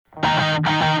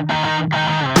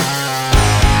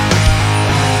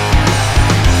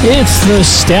It's the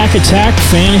Stack Attack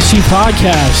Fantasy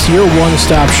Podcast, your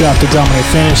one-stop shop to dominate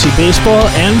fantasy baseball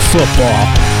and football.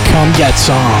 Come get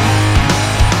some.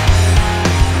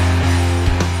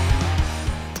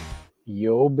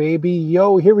 Yo, baby,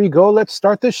 yo, here we go. Let's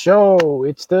start the show.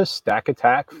 It's the Stack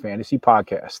Attack Fantasy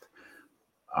Podcast.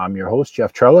 I'm your host,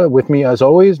 Jeff Trella. With me, as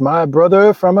always, my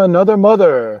brother from another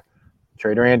mother,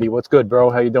 Trader Andy. What's good,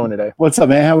 bro? How you doing today? What's up,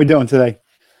 man? How we doing today?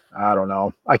 I don't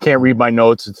know. I can't read my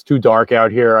notes. It's too dark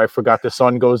out here. I forgot the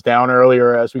sun goes down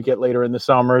earlier as we get later in the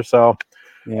summer, so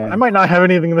yeah, I might not have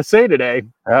anything to say today.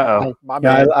 Uh-oh.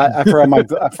 I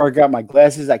forgot my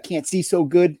glasses. I can't see so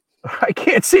good. I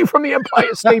can't see from the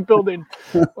Empire State Building.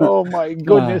 Oh, my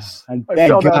goodness. I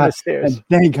fell down the stairs. And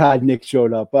thank God Nick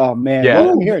showed up. Oh, man. Yeah.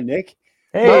 Well, I'm here, Nick.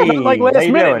 Hey. Like last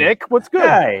minute, doing? Nick. What's good?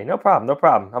 Hey, no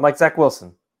problem. I'm like Zach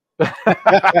Wilson.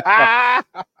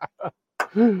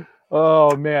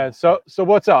 Oh, man. So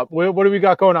what's up? What do we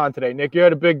got going on today, Nick? You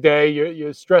had a big day.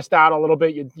 You're stressed out a little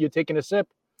bit. You're taking a sip?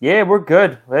 Yeah, we're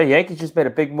good. Well, Yankees just made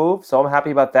a big move, so I'm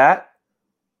happy about that.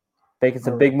 Making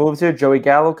some big moves here. Joey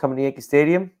Gallo coming to Yankee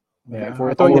Stadium. Yeah,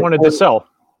 I thought you wanted to sell.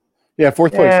 Yeah,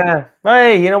 fourth place. Yeah.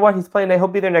 Hey, you know what? He's playing. He'll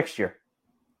be there next year.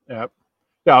 Yep.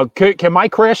 Now, can my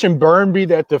crash and burn be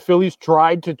that the Phillies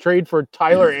tried to trade for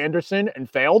Tyler Anderson and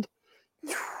failed?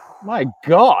 My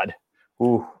God.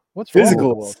 Ooh. What's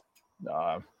physicals?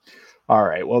 All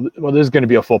right. Well, this is going to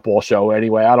be a football show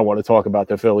anyway. I don't want to talk about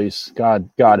the Phillies.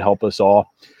 God help us all.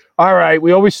 All right.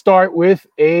 We always start with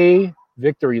a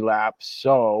victory lap.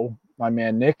 So, my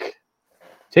man Nick,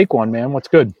 take one, man. What's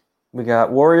good? We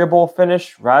got Warrior Bowl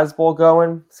finished, Rise Bowl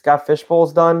going, Scott Fish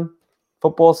Bowl's done,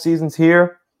 football season's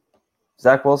here.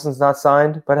 Zach Wilson's not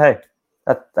signed, but hey,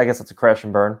 I guess that's a crash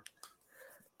and burn.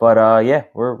 But yeah,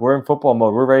 we're in football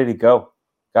mode. We're ready to go.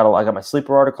 I got my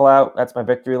sleeper article out. That's my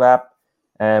victory lap,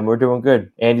 and we're doing good.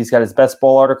 Andy's got his best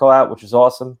bowl article out, which is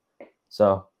awesome.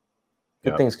 So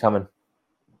good things coming.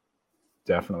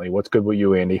 Definitely. What's good with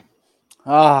you, Andy?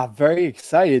 Very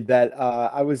excited that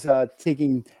I was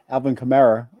taking Alvin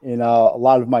Kamara in a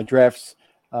lot of my drafts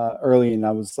early, and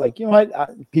I was like, you know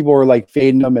what? People were like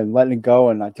fading him and letting it go,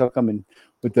 and I took him, and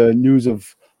with the news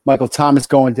of Michael Thomas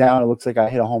going down, it looks like I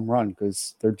hit a home run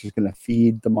because they're just going to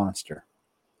feed the monster.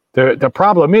 The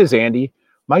problem is, Andy,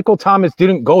 Michael Thomas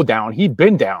didn't go down. He'd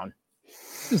been down.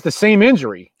 It's the same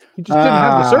injury. He just didn't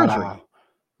have the surgery.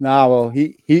 Well,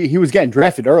 he was getting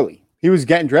drafted early. He was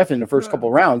getting drafted in the first couple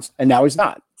of rounds, and now he's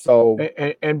not. So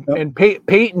and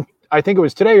Peyton, I think it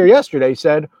was today or yesterday,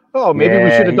 said, "Oh, maybe we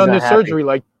should have done this surgery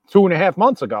like 2.5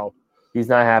 months ago." He's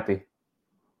not happy.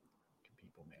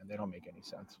 People, man, they don't make any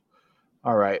sense.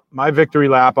 All right, my victory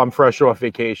lap. I'm fresh off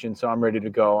vacation, so I'm ready to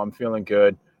go. I'm feeling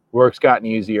good. Work's gotten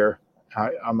easier.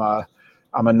 I'm a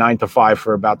 9 to 5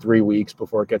 for about 3 weeks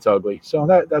before it gets ugly. So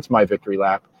that's my victory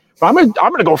lap. But I'm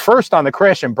gonna go first on the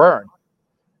crash and burn,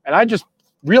 and I just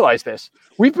realize this.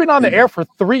 We've been on the air for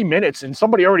 3 minutes and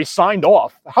somebody already signed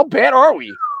off. How bad are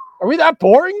we? Are we that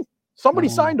boring? Somebody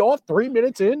signed off 3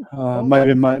 minutes in? Might have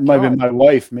been my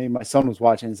wife. Maybe my son was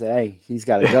watching and said, hey, he's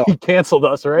got to go. He canceled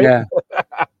us, right? Yeah.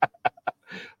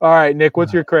 All right, Nick,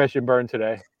 what's your crash and burn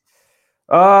today?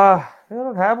 I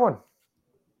don't have one.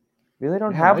 Really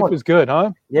don't have life one. Was good,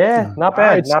 huh? Yeah, not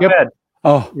bad. Not bad.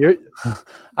 Oh,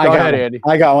 I got it, Andy.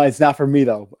 I got one. It's not for me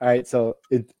though. All right, so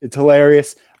it's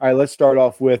hilarious. All right, let's start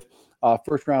off with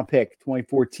first round pick,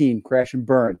 2014, crash and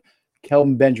burn,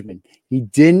 Kelvin Benjamin. He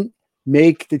didn't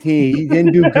make the team. He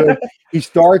didn't do good. He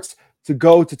starts to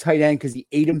go to tight end because he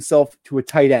ate himself to a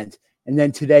tight end, and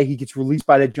then today he gets released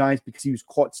by the Giants because he was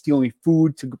caught stealing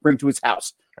food to bring to his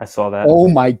house. I saw that. Oh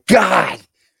my God!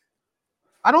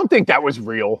 I don't think that was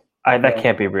real. That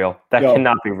can't be real. That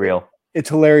cannot be real. It's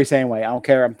hilarious anyway. I don't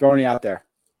care. I'm throwing it out there.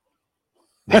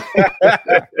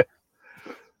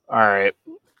 All right.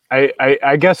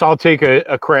 I guess I'll take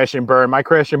a crash and burn. My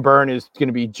crash and burn is going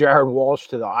to be Jared Walsh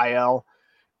to the IL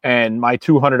and my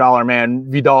 $200 man,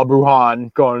 Vidal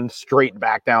Brujan, going straight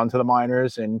back down to the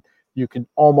minors. And you could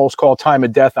almost call time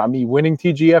of death on me winning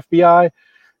TGFBI.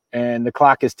 And the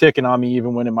clock is ticking on me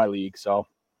even winning my league. So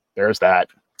there's that.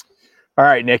 All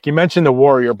right, Nick, you mentioned the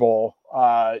Warrior Bowl.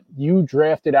 You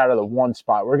drafted out of the one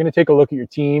spot. We're going to take a look at your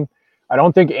team. I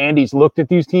don't think Andy's looked at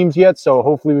these teams yet, so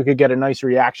hopefully we could get a nice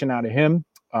reaction out of him.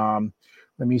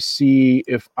 Let me see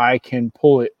if I can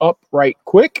pull it up right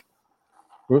quick.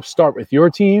 We'll start with your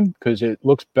team because it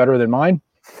looks better than mine.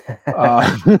 All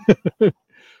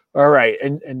right,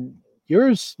 and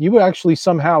yours, you actually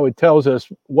somehow it tells us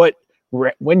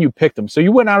when you picked them. So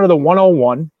you went out of the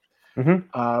 101.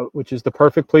 Which is the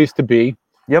perfect place to be.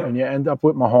 Yep. And you end up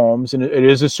with Mahomes, and it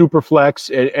is a super flex.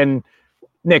 And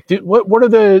Nick, what are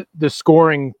the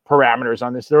scoring parameters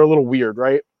on this? They're a little weird,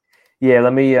 right? Yeah,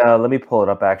 let me pull it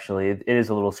up. Actually, it is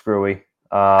a little screwy.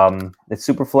 It's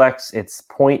Superflex. It's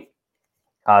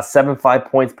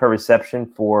 0.75 points per reception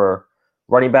for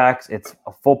running backs. It's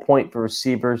a full point for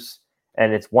receivers,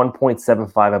 and it's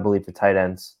 1.75, I believe, for tight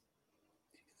ends.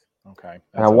 Okay.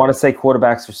 And I want to say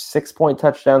quarterbacks are 6-point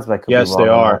touchdowns, but I could be Yes, wrong they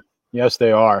on are. that. Yes,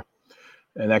 they are.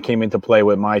 And that came into play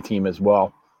with my team as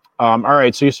well. All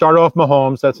right, so you start off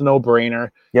Mahomes. That's a no-brainer.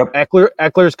 Yep.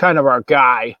 Eckler's kind of our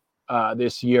guy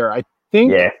this year. I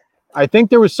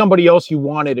think there was somebody else you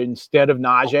wanted instead of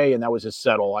Najee, and that was a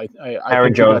settle. I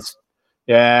Aaron think Jones.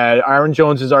 Aaron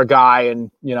Jones is our guy, and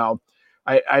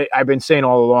I've been saying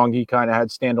all along he kind of had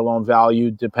standalone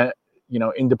value,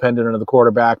 independent of the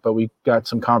quarterback. But we got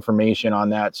some confirmation on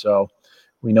that, so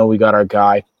we know we got our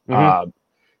guy. Mm-hmm.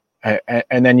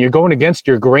 And then you're going against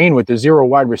your grain with the 0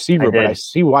 wide receiver, but I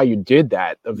see why you did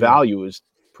that. The value is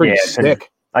pretty sick.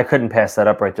 I couldn't pass that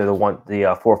up right there. The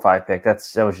 4-5 pick. That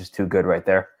was just too good right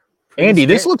there. Andy,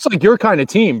 this looks like your kind of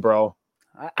team, bro.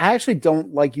 I actually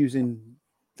don't like using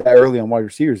that early on wide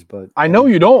receivers, but I know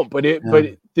you don't. But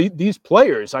these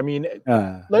players, I mean,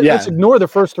 let's ignore the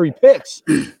first 3 picks.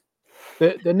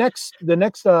 The next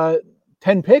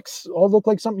 10 picks all look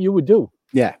like something you would do.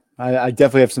 Yeah. I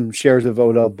definitely have some shares of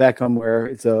Odell Beckham where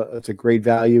it's a great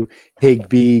value.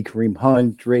 Higbee, Kareem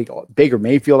Hunt, Drake, Baker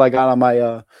Mayfield I got on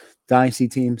my dynasty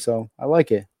team, so I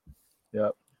like it.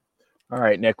 Yep. All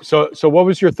right, Nick. So what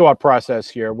was your thought process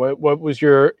here? What was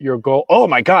your goal? Oh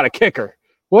my God, a kicker!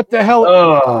 What the hell?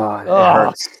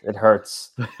 It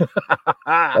hurts.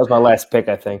 That was my last pick,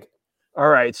 I think. All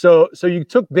right, so you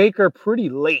took Baker pretty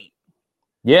late.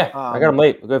 Yeah, I got him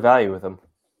late. Good value with him.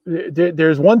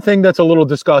 There's one thing that's a little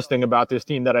disgusting about this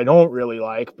team that I don't really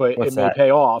like, but it may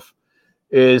pay off.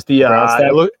 Is the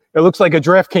it looks like a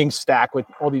DraftKings stack with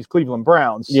all these Cleveland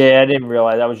Browns. Yeah, I didn't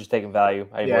realize. I was just taking value.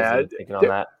 I wasn't thinking on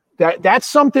that. That's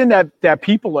something that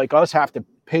people like us have to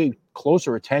pay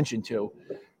closer attention to,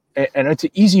 and it's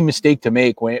an easy mistake to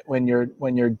make when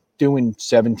you're doing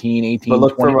 17, 18,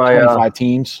 20, 25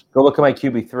 teams. Go look at my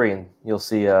QB3 and you'll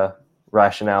see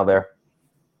rationale there.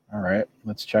 All right,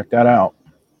 let's check that out.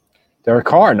 Derek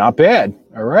Carr, not bad.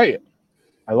 All right,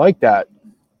 I like that.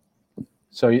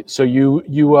 So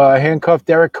you handcuffed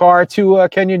Derek Carr to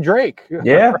Kenyon Drake.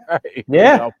 Yeah, right.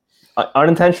 Yeah.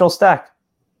 Unintentional stack.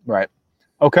 Right.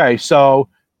 Okay, so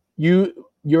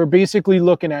you're basically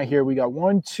looking at here. We got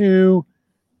 1, 2,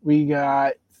 we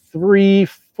got 3,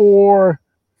 4.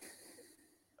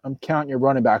 I'm counting your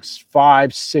running backs.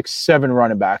 5, 6, 7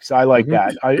 running backs. I like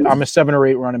that. I'm a 7 or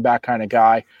 8 running back kind of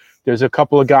guy. There's a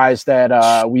couple of guys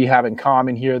that we have in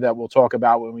common here that we'll talk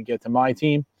about when we get to my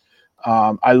team.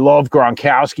 I love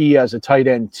Gronkowski as a tight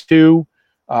end too,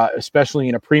 especially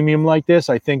in a premium like this.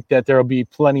 I think that there'll be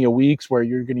plenty of weeks where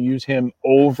you're going to use him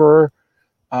over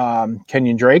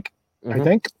Kenyon Drake, I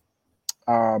think.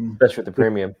 That's with the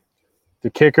premium. The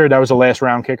kicker, that was a last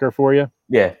round kicker for you?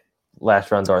 Yeah,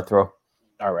 last round's our throw.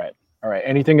 All right.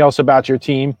 Anything else about your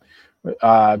team,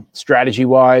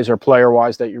 strategy-wise or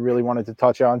player-wise, that you really wanted to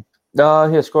touch on?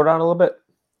 Here, scroll down a little bit.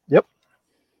 Yep.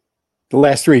 The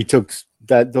last 3 took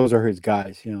that. Those are his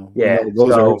guys, Yeah,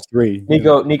 those are his 3.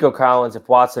 Nico Collins. If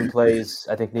Watson plays,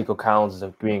 I think Nico Collins is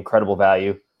going to be incredible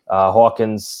value.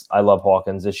 Hawkins, I love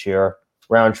Hawkins this year.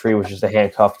 Roundtree was just a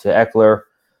handcuff to Eckler.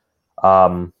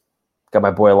 Got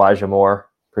my boy Elijah Moore,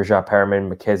 Prajat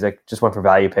Perriman, McKissick. Just went for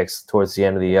value picks towards the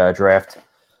end of the draft.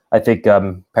 I think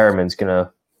Perriman's going to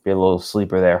be a little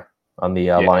sleeper there on the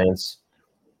Lions.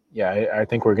 Yeah, I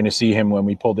think we're going to see him when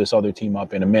we pull this other team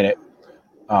up in a minute.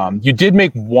 You did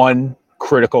make one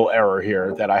critical error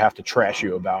here that I have to trash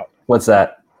you about. What's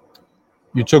that?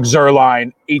 You took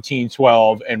Zerline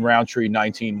 18-12 and Roundtree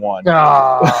 19-1.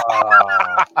 All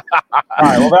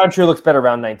right, well, Roundtree looks better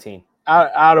around 19.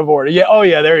 Out of order. Yeah. Oh,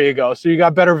 yeah. There you go. So you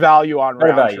got better value on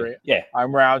Roundtree. Value. Yeah.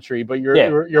 I'm Roundtree, but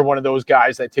you're one of those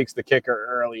guys that takes the kicker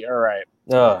early. All right.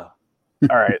 All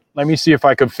right. Let me see if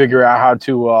I could figure out how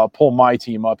to pull my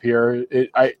team up here.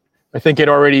 I think it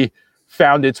already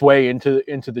found its way into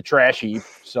the trash heap.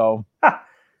 So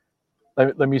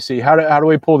let me see. How do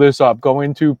we pull this up? Go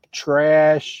into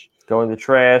trash. Go into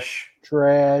trash.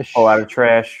 Trash. Oh, out of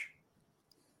trash.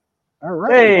 All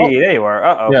right. Hey, there you are.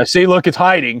 Uh-oh. Yeah. See, look, it's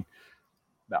hiding.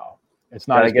 No, it's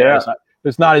not as bad.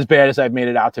 It's not as bad as I've made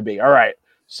it out to be. All right.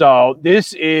 So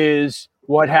this is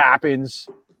what happens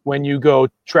when you go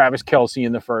Travis Kelce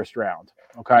in the first round.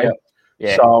 Okay. Yep.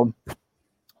 Yeah.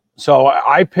 So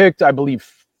I picked, I believe,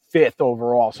 5th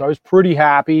overall. So I was pretty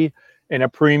happy in a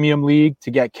premium league to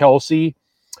get Kelce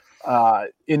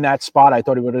in that spot. I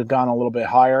thought he would have gone a little bit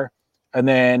higher. And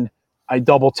then I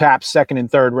double tapped second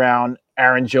and third round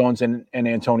Aaron Jones and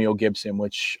Antonio Gibson,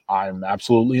 which I'm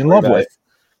absolutely in love with.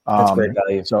 That's great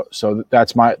value. So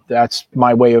that's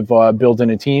my way of building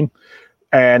a team,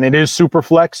 and it is super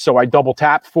flex. So I double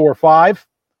tapped 4 or 5.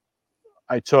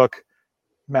 I took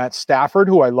Matt Stafford,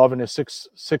 who I love in a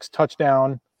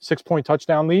 6-point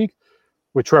touchdown league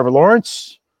with Trevor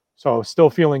Lawrence. So still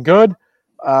feeling good.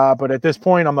 But at this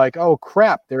point, I'm like, oh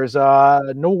crap, there's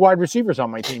no wide receivers on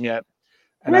my team yet.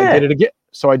 And I did it again.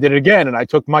 So I did it again, and I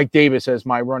took Mike Davis as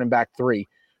my running back 3.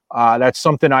 That's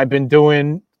something I've been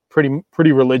doing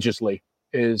pretty religiously,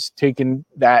 is taking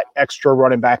that extra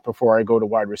running back before I go to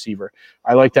wide receiver.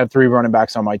 I like to have 3 running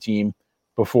backs on my team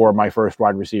before my first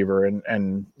wide receiver,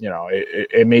 and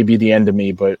it may be the end of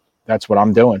me, but that's what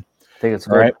I'm doing. I think it's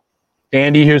all right.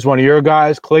 Andy, here's one of your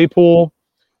guys, Claypool.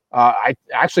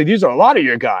 These are a lot of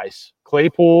your guys.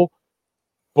 Claypool,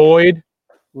 Boyd,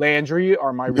 Landry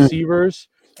are my receivers.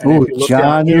 Ooh,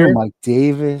 Johnny, Mike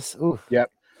Davis. Ooh.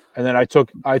 Yep. And then I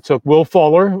took Will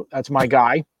Fuller. That's my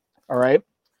guy. All right.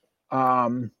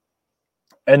 And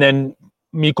then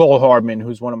Mecole Hardman,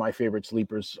 who's one of my favorite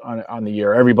sleepers on the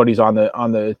year. Everybody's on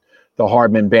the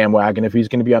Hardman bandwagon. If he's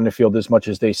going to be on the field as much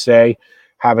as they say,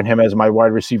 having him as my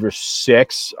wide receiver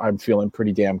 6, I'm feeling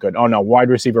pretty damn good. Oh no, wide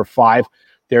receiver 5.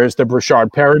 There's the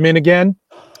Brashard Perriman again.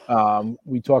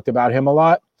 We talked about him a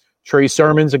lot. Trey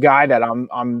Sermon's a guy that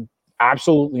I'm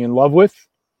absolutely in love with.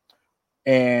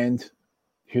 And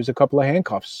here's a couple of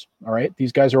handcuffs. All right,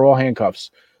 these guys are all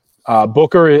handcuffs.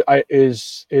 Booker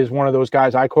is one of those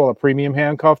guys I call a premium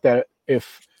handcuff, that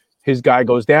if his guy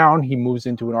goes down, he moves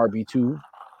into an RB2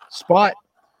 spot.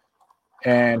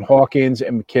 And Hawkins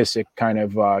and McKissick kind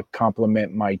of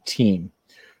complement my team.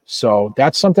 So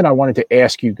that's something I wanted to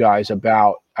ask you guys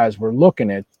about as we're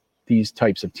looking at these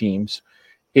types of teams,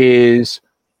 is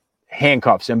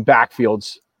handcuffs and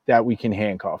backfields that we can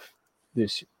handcuff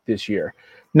this year.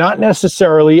 Not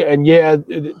necessarily, and yeah,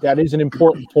 that is an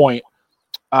important point.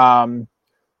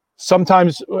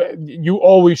 Sometimes you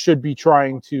always should be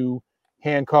trying to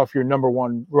handcuff your number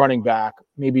 1 running back,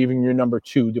 maybe even your number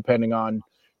 2, depending on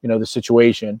the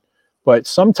situation. But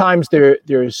sometimes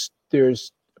there's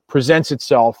presents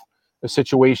itself a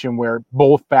situation where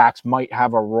both backs might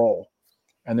have a role,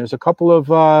 and there's a couple of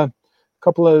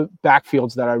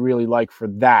backfields that I really like for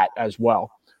that as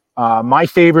well. My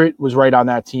favorite was right on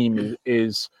that team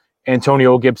is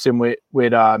Antonio Gibson with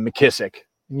McKissick.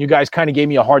 And you guys kind of gave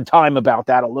me a hard time about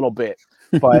that a little bit,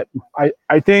 but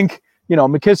I think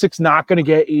McKissick's not going to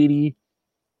get 80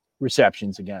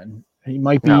 receptions again. He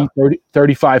might be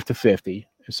 35 to 50,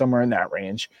 somewhere in that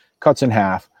range, cuts in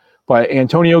half. But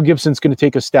Antonio Gibson's going to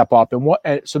take a step up, and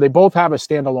so they both have a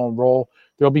standalone role.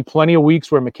 There'll be plenty of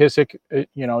weeks where McKissick,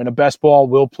 in a best ball,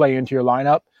 will play into your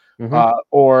lineup,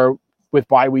 or with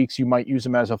bye weeks you might use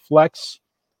him as a flex.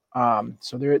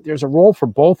 So there's a role for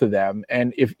both of them,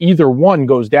 and if either one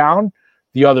goes down,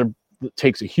 the other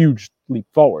takes a huge leap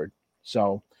forward.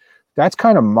 So that's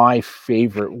kind of my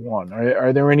favorite one.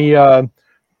 Are there any any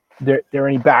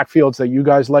backfields that you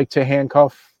guys like to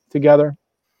handcuff together?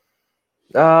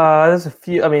 There's a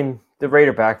few. I mean, the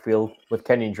Raider backfield with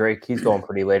Kenyon Drake, he's going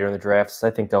pretty later in the drafts. I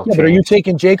think they'll change. But are you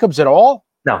taking Jacobs at all?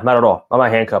 No, not at all. I'm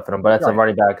not handcuffing him, but that's a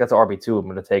running back. That's an RB2 I'm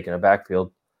going to take in a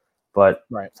backfield. But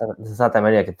there's not that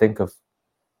many I can think of.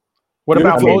 What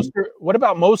about Mostert? What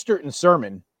about Mostert and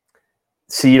Sermon?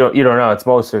 See, you don't know. It's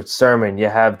Mostert, Sermon. You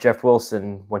have Jeff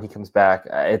Wilson when he comes back.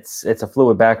 It's a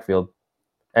fluid backfield.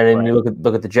 And then you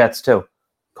look at the Jets too.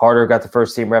 Carter got the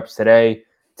first team reps today.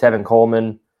 Tevin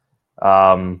Coleman,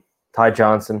 Ty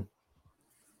Johnson.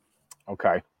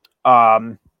 Okay.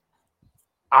 I'm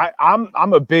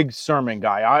a big Sermon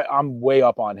guy. I'm way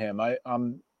up on him. I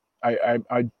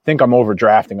think I'm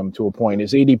overdrafting him to a point.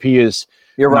 His ADP is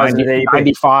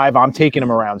 95. I'm taking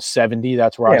him around 70.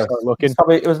 That's where I start looking.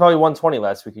 It was probably 120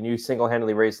 last week, and you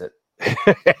single-handedly raised it.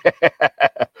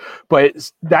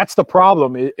 But that's the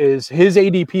problem. Is his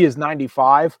ADP is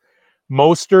 95.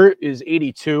 Mostert is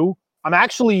 82. I'm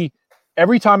actually,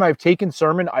 every time I've taken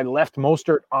Sermon, I left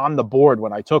Mostert on the board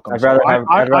when I took him. I'd rather have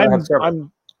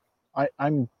Sermon.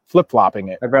 I'm flip-flopping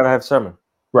it. I'd rather have Sermon.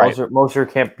 Right.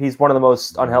 Mostert can't. He's one of the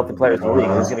most unhealthy players in the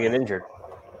league. He's going to get injured.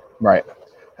 Right.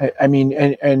 I mean,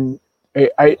 and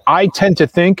I tend to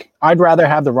think I'd rather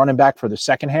have the running back for the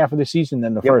second half of the season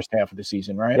than the first half of the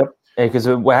season, right? Yep. Because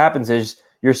what happens is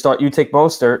you take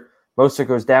Mostert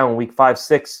goes down in week 5,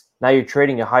 6. Now you're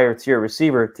trading a higher tier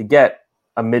receiver to get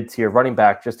a mid-tier running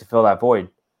back just to fill that void,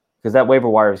 because that waiver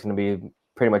wire is going to be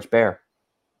pretty much bare.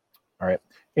 All right.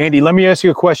 Andy, let me ask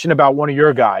you a question about one of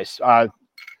your guys.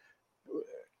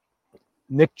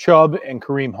 Nick Chubb and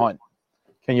Kareem Hunt.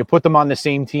 Can you put them on the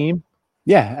same team?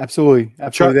 Yeah, absolutely.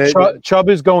 Chubb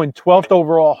is going 12th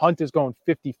overall. Hunt is going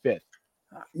 55th.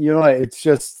 You know, it's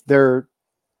just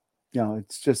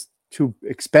it's just too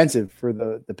expensive for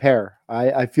the pair.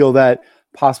 I feel that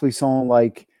possibly someone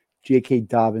like J.K.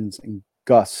 Dobbins and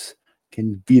Gus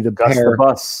can be the Gus pair. the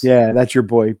bus. Yeah, that's your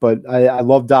boy. But I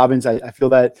love Dobbins. I feel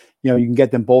that you can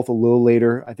get them both a little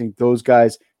later. I think those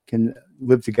guys can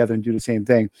live together and do the same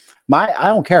thing. I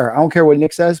don't care. I don't care what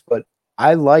Nick says, but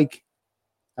I'm going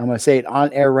to say it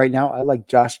on air right now. I like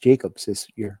Josh Jacobs this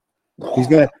year. He's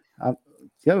going to.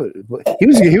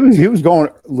 He was going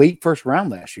late first round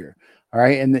last year. All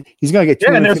right, and he's going to get.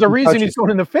 Yeah, and there's a reason touches. He's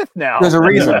going in the 5th now. There's a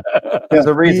reason. There's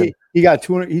a reason. He got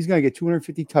 200. He's going to get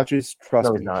 250 touches.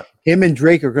 Trust me. He's not. Him and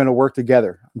Drake are going to work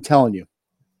together. I'm telling you.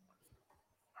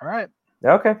 All right.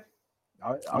 Okay.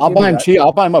 I'll buy him cheap.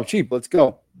 I'll buy him up cheap. Let's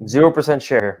go. 0%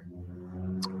 share.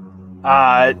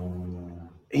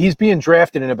 He's being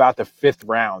drafted in about the 5th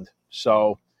round.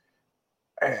 So,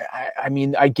 I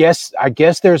mean, I guess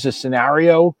there's a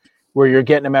scenario where you're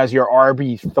getting him as your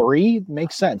RB3.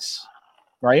 Makes sense,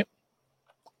 right?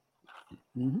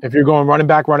 Mm-hmm. If you're going running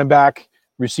back,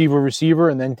 receiver,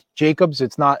 and then Jacobs,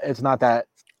 it's not that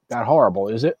horrible,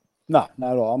 is it? No,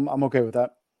 not at all. I'm okay with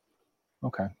that.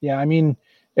 Okay. Yeah, I mean,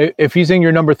 if he's in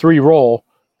your number 3 role,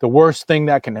 the worst thing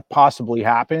that can possibly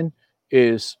happen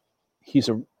is he's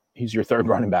your 3rd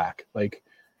running back. Like,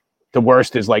 the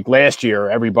worst is like last year,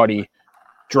 everybody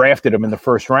drafted him in the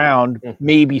 1st round,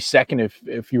 maybe 2nd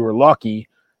if you were lucky,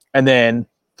 and then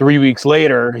 3 weeks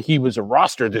later he was a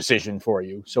roster decision for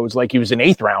you. So it's like he was an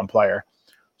 8th round player.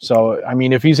 So I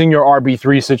mean, if he's in your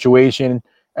RB3 situation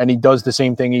and he does the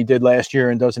same thing he did last year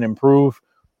and doesn't improve,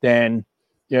 then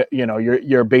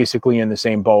you're basically in the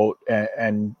same boat,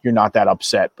 and you're not that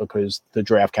upset because the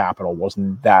draft capital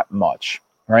wasn't that much,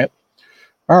 right?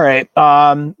 All right.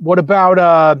 What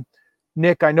about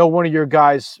Nick? I know one of your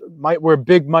guys we're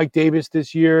big Mike Davis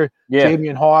this year. Yeah.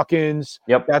 Javian Hawkins.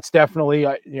 Yep. That's definitely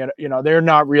they're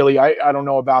not really. I don't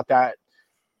know about that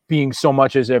being so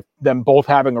much as if them both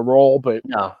having a role, but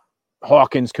no.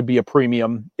 Hawkins could be a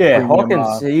premium. Yeah,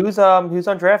 Hawkins. He was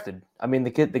undrafted. I mean,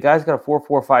 the guy's got a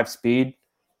 4.45 speed.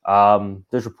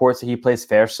 There's reports that he plays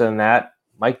faster than that.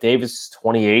 Mike Davis is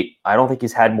 28. I don't think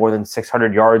he's had more than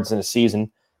 600 yards in a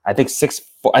season. I think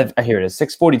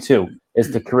 642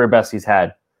 is the career best he's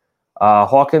had.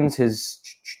 Hawkins,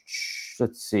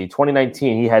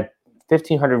 2019, he had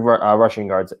 1,500 rushing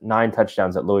yards, 9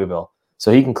 touchdowns at Louisville.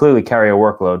 So he can clearly carry a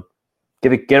workload.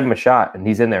 Give him a shot, and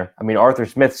he's in there. I mean, Arthur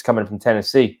Smith's coming from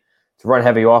Tennessee to run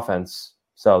heavy offense,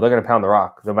 so they're going to pound the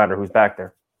rock no matter who's back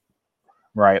there.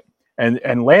 Right.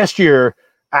 And last year,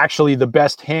 actually, the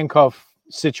best handcuff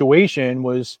situation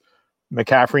was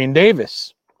McCaffrey and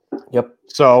Davis. Yep.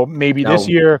 So maybe this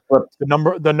year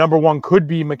the number 1 could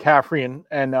be McCaffrey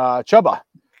and Chubba.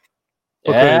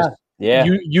 Yeah.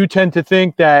 You tend to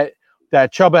think that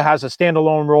Chubba has a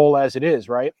standalone role as it is,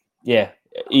 right? Yeah,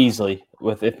 easily.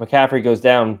 If McCaffrey goes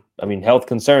down, I mean, health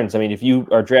concerns. I mean, if you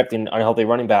are drafting an unhealthy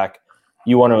running back,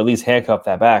 you want to at least handcuff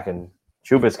that back, and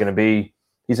Chuba's going to be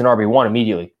he's an RB1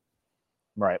 immediately.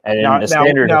 Right. And in the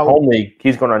standard home league,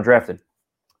 he's going undrafted.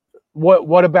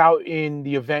 What about in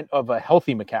the event of a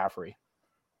healthy McCaffrey?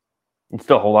 You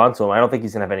still hold on to him. I don't think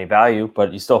he's going to have any value,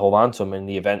 but you still hold on to him in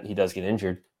the event he does get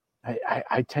injured.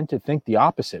 I tend to think the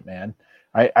opposite, man.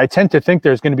 I tend to think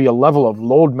there's going to be a level of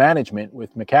load management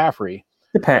with McCaffrey.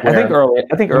 Depends. I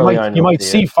think early on you might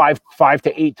see 5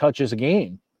 to 8 touches a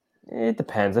game. It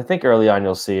depends. I think early on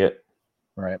you'll see it.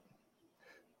 Right.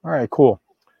 All right. Cool.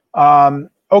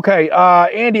 Okay,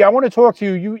 Andy, I want to talk to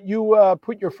you. You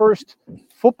put your first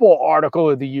football article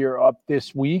of the year up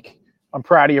this week. I'm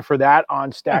proud of you for that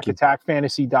on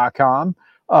stackattackfantasy.com.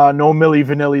 No Milli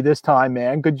Vanilli this time,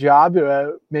 man. Good job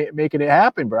making it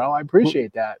happen, bro. I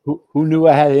appreciate that. Who knew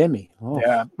I had it in me? Oh.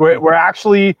 Yeah,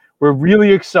 we're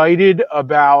really excited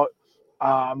about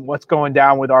what's going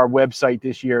down with our website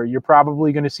this year. You're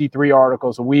probably going to see 3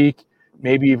 articles a week,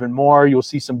 maybe even more. You'll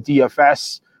see some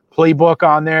DFS playbook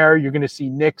on there. You're going to see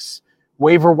Nick's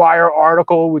waiver wire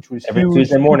article, which was every huge.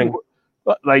 Tuesday morning.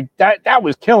 Like that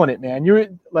was killing it, man. You're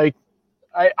like,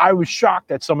 I was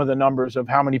shocked at some of the numbers of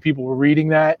how many people were reading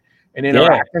that and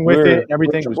interacting with it. And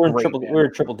everything was great. We're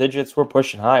triple digits. We're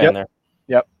pushing high on there.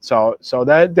 Yep. So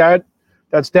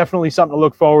that's definitely something to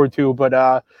look forward to.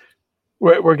 But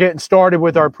we're getting started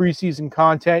with our preseason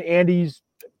content. Andy's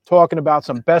talking about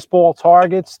some best ball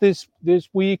targets this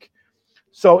week.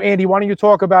 So, Andy, why don't you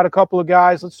talk about a couple of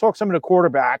guys? Let's talk some of the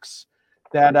quarterbacks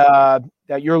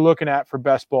that you're looking at for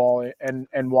best ball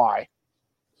and why.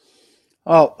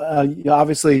 Oh,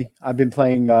 obviously, I've been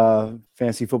playing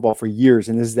fantasy football for years,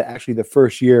 and this is actually the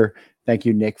first year Thank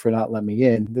you, Nick, for not letting me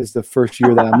in. This is the first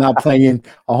year that I'm not playing in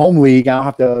a home league. I don't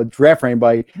have to draft for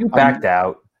anybody. You backed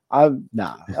out. I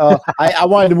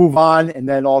wanted to move on, and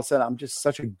then all of a sudden, I'm just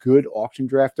such a good auction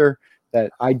drafter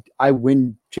that I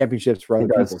win championships for other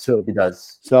people too. He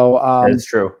does. So it's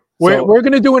true. We're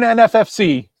going to do an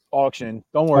NFFC auction.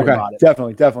 Don't worry about it.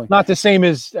 Definitely. Not the same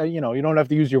as you don't have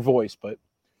to use your voice, but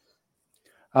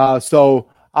so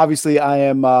obviously I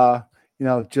am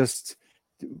just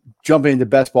jumping into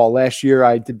best ball. Last year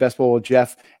I did best ball with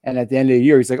Jeff, and at the end of the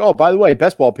year he's like, "Oh, by the way,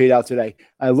 best ball paid out today."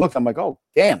 I looked, I'm like, "Oh,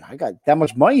 damn, I got that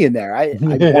much money in there. I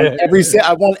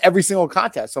won every single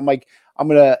contest." So I'm like, I'm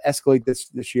gonna escalate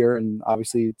this year, and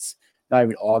obviously it's not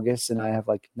even August, and I have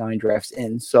like 9 drafts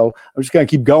in, so I'm just gonna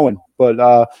keep going. But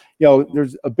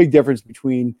there's a big difference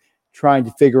between trying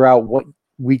to figure out what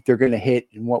week they're gonna hit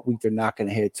and what week they're not gonna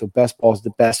hit. So best ball is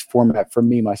the best format for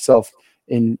me myself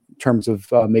in terms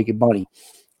of making money.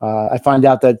 I find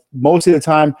out that most of the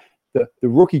time the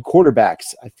rookie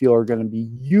quarterbacks I feel are going to be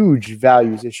huge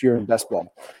values this year in best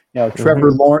ball.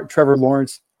 Trevor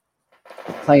Lawrence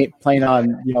playing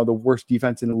on the worst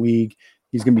defense in the league.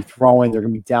 He's going to be throwing. They're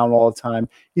going to be down all the time.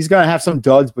 He's going to have some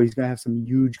duds, but he's going to have some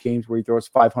huge games where he throws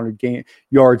 500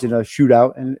 yards in a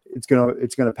shootout, and it's going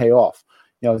to pay off.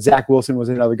 Zach Wilson was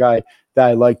another guy that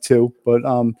I like too, but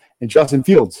and Justin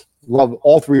Fields, love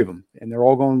all 3 of them, and they're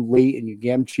all going late, and you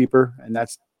get them cheaper, and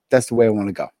that's the way I want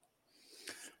to go.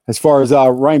 As far as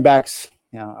running backs,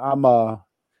 I'm a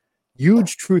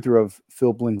huge truther of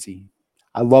Phil Lindsay.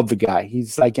 I love the guy.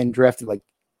 He's like getting drafted like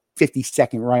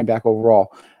 52nd running back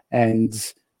overall, and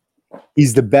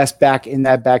he's the best back in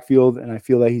that backfield, and I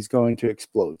feel that he's going to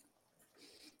explode.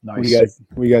 Nice.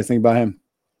 What do you guys think about him?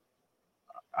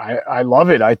 I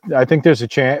love it. I think there's a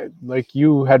chance, like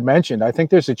you had mentioned, I think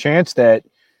there's a chance that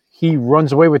he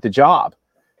runs away with the job.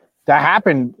 That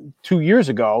happened 2 years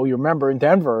ago. You remember in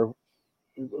Denver,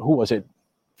 who was it?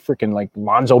 Freaking like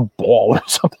Lonzo Ball or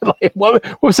something like.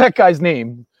 What was that guy's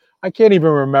name? I can't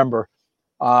even remember.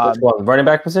 Which one? Running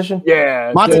back position?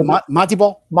 Yeah, Monty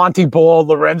Ball,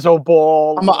 Lorenzo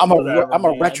Ball. I'm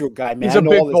a retro guy, man. He's a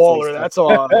big baller. That's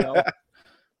all.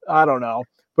 I don't know.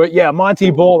 But yeah,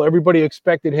 Monty Ball, everybody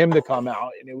expected him to come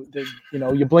out.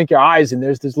 And you blink your eyes and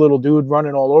there's this little dude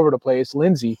running all over the place,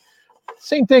 Lindsay.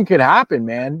 Same thing could happen,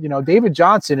 man. David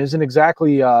Johnson isn't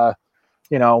exactly, a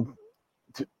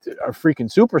freaking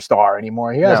superstar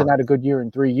anymore. He hasn't had a good year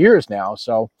in 3 years now.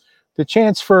 So the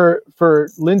chance for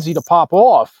Lindsay to pop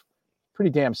off,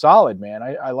 pretty damn solid, man.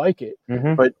 I like it.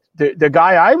 Mm-hmm. But the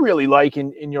guy I really like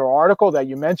in your article that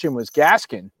you mentioned was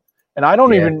Gaskin. And I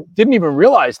didn't even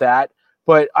realize that.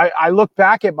 But I looked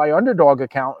back at my Underdog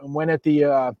account and went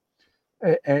into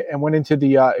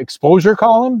the exposure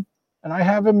column, and I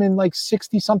have him in like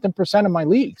 60-something% of my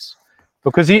leagues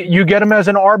because you get him as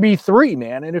an RB3,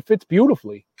 man, and it fits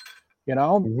beautifully.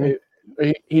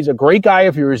 Mm-hmm. He's a great guy.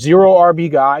 If you're a 0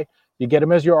 RB guy, you get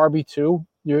him as your RB2.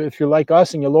 If you're like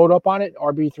us and you load up on it,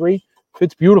 RB3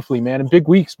 fits beautifully, man. In big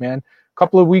weeks, man. A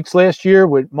couple of weeks last year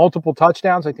with multiple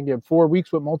touchdowns. I think you had 4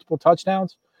 weeks with multiple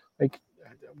touchdowns. Like,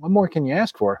 what more can you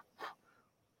ask for?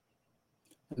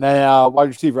 And then wide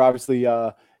receiver, obviously,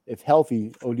 if healthy,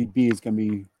 ODB is going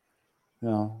to be,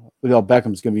 Odell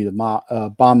Beckham's going to be the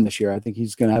bomb this year. I think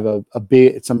he's going to have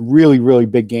some really, really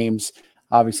big games,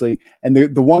 obviously. And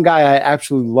the one guy I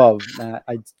absolutely love,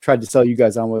 I tried to sell you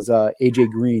guys on, was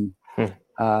AJ Green.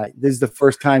 This is the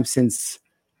first time since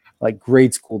like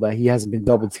grade school that he hasn't been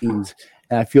double teamed,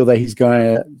 and I feel that he's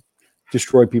going to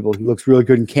destroy people. He looks really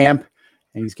good in camp.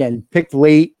 And he's getting picked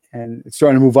late, and it's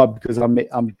starting to move up because I'm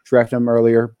drafting him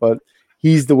earlier. But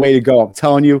he's the way to go. I'm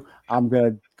telling you, I'm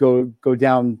gonna go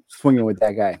down swinging with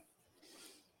that guy.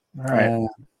 All right,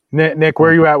 Nick,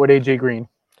 where are you at with AJ Green?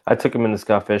 I took him in the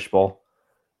Scott Fishbowl.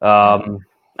 You got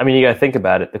to think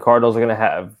about it. The Cardinals are going to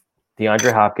have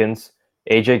DeAndre Hopkins,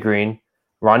 AJ Green,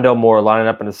 Rondale Moore lining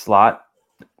up in the slot.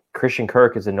 Christian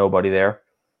Kirk is a nobody there.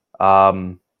 I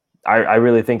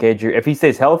really think AJ, if he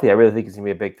stays healthy, I really think he's going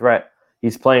to be a big threat.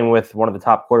 He's playing with one of the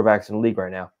top quarterbacks in the league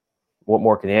right now. What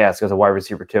more can you ask as a wide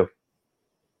receiver too?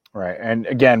 Right. And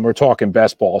again, we're talking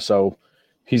best ball. So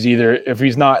he's either, if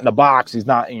he's not in the box, he's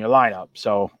not in your lineup.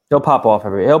 So he'll pop off.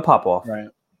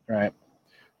 Right.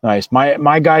 Nice.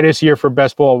 My guy this year for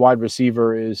best ball wide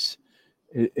receiver is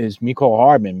Mecole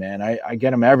Hardman, man. I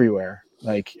get him everywhere.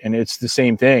 Like, and it's the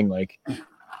same thing. Like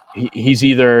he's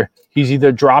either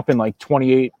dropping like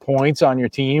 28 points on your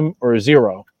team or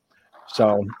 0.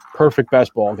 So perfect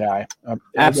best ball guy.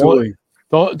 Absolutely.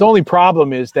 The only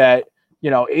problem is that,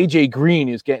 AJ Green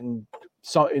is getting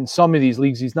in some of these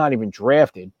leagues, he's not even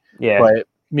drafted. Yeah. But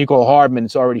Mecole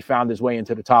Hardman's already found his way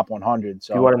into the top 100.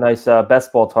 So You want a nice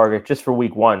best ball target just for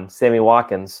week 1, Sammy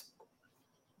Watkins.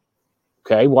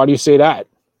 okay, why do you say that?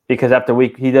 Because after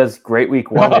he does great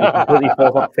week 1 and he completely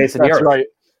falls off the face of the That's earth. right.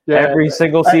 Yeah. Every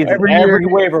single season, Every every year.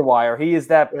 waiver wire, he is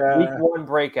that Yeah. week 1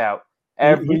 breakout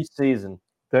every season.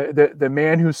 The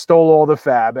man who stole all the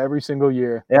fab every single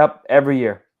year. Yep, every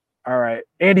year. All right,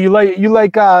 Andy, you like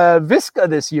Visca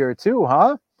this year too,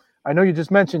 huh? I know you just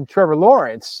mentioned Trevor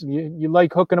Lawrence. You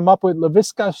like hooking him up with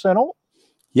Laviska Shenault?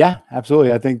 Yeah,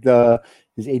 absolutely. I think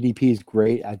his ADP is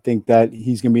great. I think that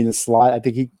he's going to be in the slot. I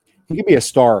think he could be a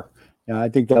star. I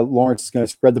think that Lawrence is going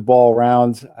to spread the ball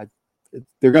around.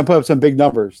 They're going to put up some big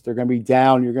numbers. They're going to be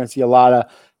down. You're going to see a lot of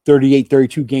 38,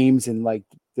 32 games, and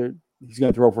he's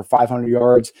going to throw for 500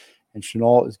 yards, and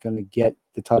Shenault is going to get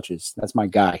the touches. That's my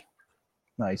guy.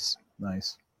 Nice.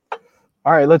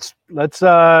 All right, let's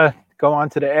go on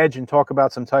to the edge and talk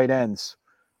about some tight ends.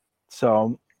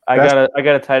 So I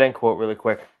got a tight end quote really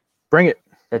quick. Bring it.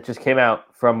 That just came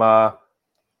out from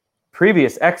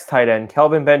previous ex-tight end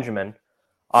Kelvin Benjamin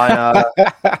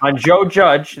on Joe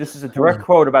Judge. This is a direct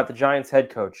quote about the Giants head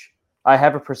coach. I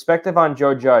have a perspective on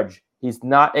Joe Judge. He's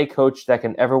not a coach that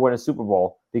can ever win a Super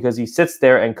Bowl because he sits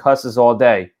there and cusses all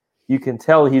day. You can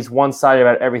tell he's one-sided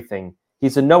about everything.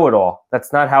 He's a know-it-all.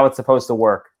 That's not how it's supposed to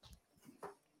work.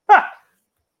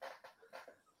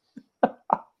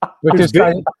 But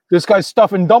this guy's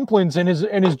stuffing dumplings in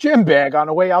his gym bag on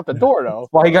the way out the door, though.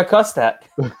 Well, he got cussed at.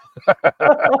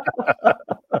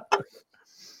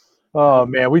 Oh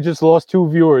man, we just lost 2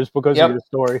 viewers because of your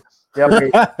story.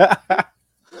 Yep.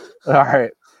 All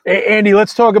right, hey, Andy,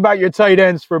 let's talk about your tight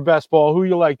ends for best ball. Who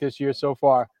you like this year so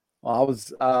far? Well, I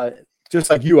was just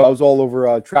like you. I was all over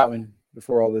Troutman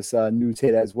before all this news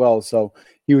hit as well. So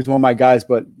he was one of my guys,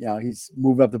 but he's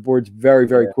moving up the boards very,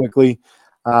 very quickly.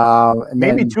 And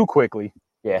Maybe then, too quickly.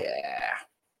 Yeah.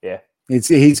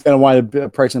 He's going to wind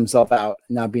up pricing himself out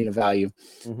and not being a value.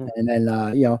 Mm-hmm. And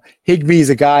then Higbee is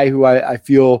a guy who I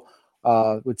feel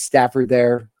with Stafford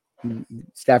there.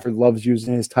 Stafford loves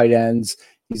using his tight ends.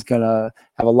 He's going to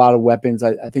have a lot of weapons.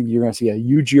 I think you're going to see a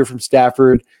huge year from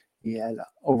Stafford. He had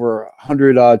over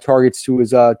 100 targets to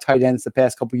his tight ends the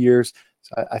past couple of years.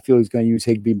 So I feel he's going to use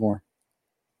Higbee more.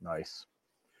 Nice.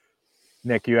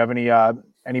 Nick, you have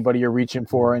anybody you're reaching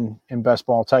for in best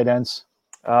ball tight ends?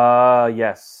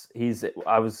 Yes. He's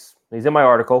in my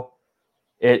article.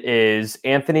 It is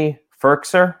Anthony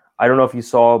Firkser. I don't know if you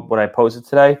saw what I posted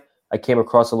today. I came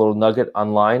across a little nugget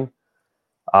online.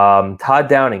 Todd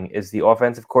Downing is the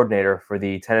offensive coordinator for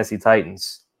the Tennessee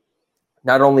Titans.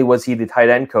 Not only was he the tight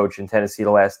end coach in Tennessee the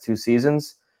last 2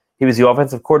 seasons, he was the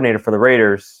offensive coordinator for the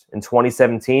Raiders in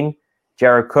 2017.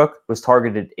 Jared Cook was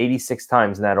targeted 86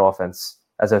 times in that offense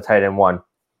as a tight end 1.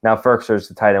 Now Firkser is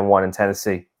the tight end 1 in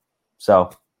Tennessee. So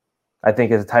I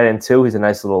think as a tight end 2, he's a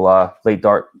nice little late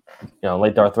dart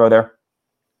throw there.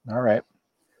 All right.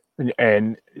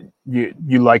 And you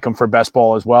like him for best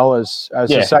ball as well as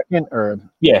a second, or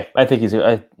I think he's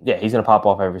going to pop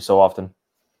off every so often.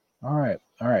 All right,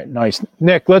 nice.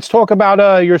 Nick, let's talk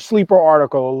about your sleeper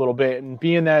article a little bit. And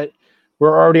being that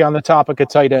we're already on the topic of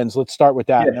tight ends, let's start with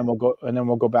that, and then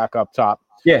we'll go back up top.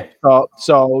 Yeah.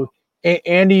 So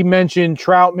Andy mentioned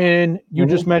Troutman. You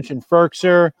just mentioned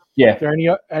Firkser. Yeah. Are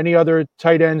there any other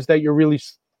tight ends that you really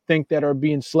think that are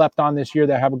being slept on this year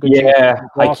that have a good chance?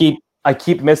 Yeah, I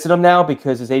keep missing him now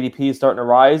because his ADP is starting to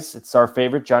rise. It's our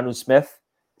favorite, Jonnu Smith.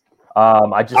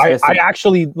 I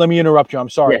actually, let me interrupt you. I'm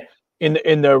sorry. Yeah.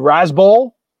 In the Raz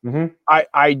Bowl,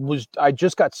 I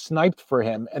just got sniped for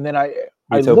him, and then I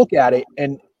look at it,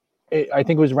 and I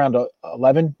think it was around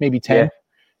 11, maybe 10. Yeah.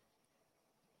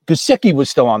 Gesicki was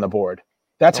still on the board.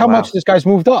 That's how much this guy's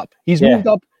moved up. He's moved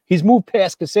up. He's moved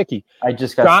past Gesicki. I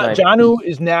just got Jonnu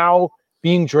is now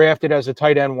being drafted as a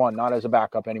tight end 1, not as a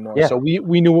backup anymore. Yeah. So we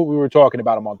knew what we were talking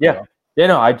about a month ago. Yeah,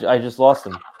 no, I just lost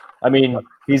him. I mean,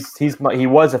 he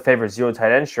was a favorite 0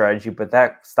 tight end strategy, but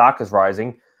that stock is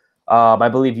rising. I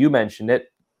believe you mentioned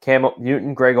it. Cam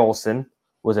Newton, Greg Olsen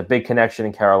was a big connection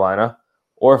in Carolina.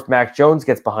 Or if Mac Jones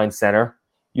gets behind center,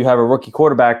 you have a rookie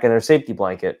quarterback in their safety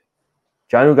blanket.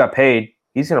 Jonnu got paid.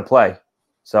 He's going to play.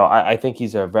 So I think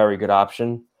he's a very good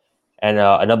option. And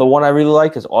another one I really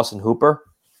like is Austin Hooper.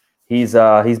 He's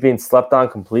being slept on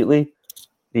completely.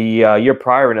 The year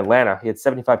prior in Atlanta, he had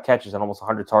 75 catches and almost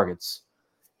 100 targets.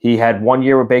 He had 1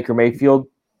 year with Baker Mayfield.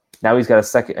 Now he's got a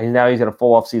second. Now he's got a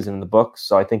full off season in the books.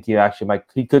 So I think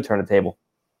he could turn the table.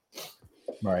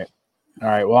 Right. All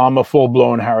right. Well, I'm a full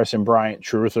blown Harrison Bryant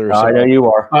truther. So I know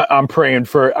you are. I'm praying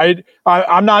for.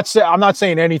 I'm not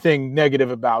saying anything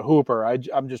negative about Hooper.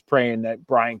 I'm just praying that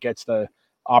Bryant gets the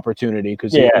opportunity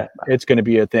because Yeah. it's going to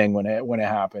be a thing when it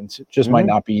happens. It just might Mhm.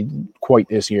 not be quite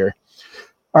this year.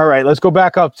 All right, let's go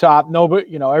back up top. No, but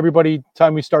everybody,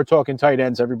 time we start talking tight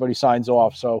ends, everybody signs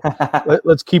off. So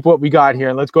let's keep what we got here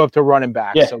and let's go up to running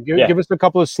back. Yeah, So give us a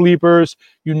couple of sleepers.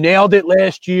 You nailed it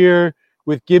last year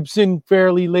with Gibson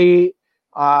fairly late.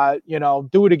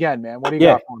 Do it again, man. What do you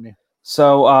got for me?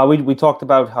 So we talked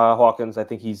about Hawkins. I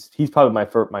think he's probably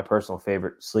my personal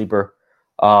favorite sleeper.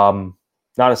 Not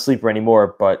a sleeper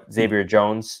anymore, but Xavier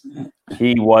Jones.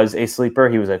 He was a sleeper.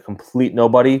 He was a complete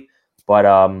nobody, but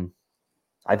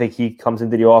I think he comes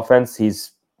into the offense.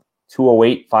 He's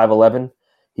 208, 5'11".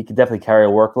 He could definitely carry a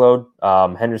workload.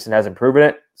 Henderson hasn't proven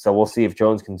it, so we'll see if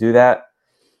Jones can do that.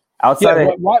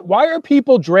 Why are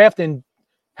people drafting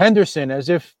Henderson as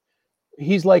if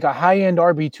he's like a high-end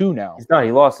RB2 now? He's not.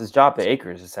 He lost his job to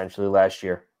Akers essentially last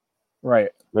year. Right.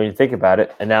 When you think about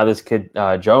it, and now this kid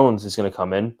Jones is going to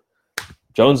come in.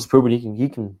 Jones has proven he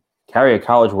can carry a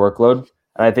college workload,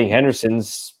 and I think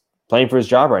Henderson's playing for his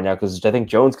job right now because I think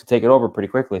Jones could take it over pretty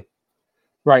quickly.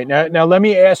 Right. Now let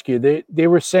me ask you. They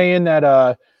were saying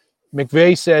that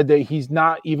McVay said that he's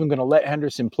not even going to let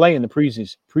Henderson play in the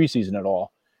preseason at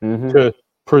all to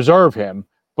preserve him.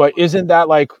 But isn't that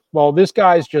like, well, this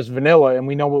guy's just vanilla, and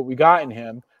we know what we got in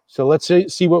him. So let's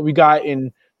see what we got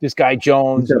in this guy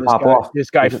Jones, and this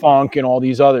guy Funk, and all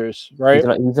these others, right?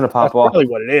 He's gonna pop That's off. really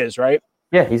what it is, right?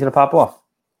 Yeah, he's gonna pop off.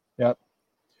 Yep.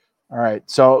 All right.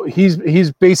 So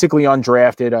he's basically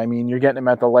undrafted. I mean, you're getting him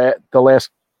at the last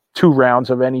 2 rounds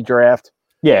of any draft.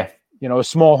 Yeah. A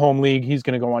small home league, he's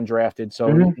going to go undrafted.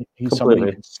 So he's somebody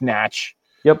you can snatch.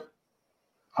 Yep.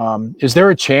 Is there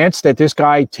a chance that this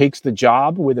guy takes the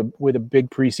job with a big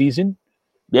preseason?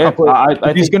 Yeah, I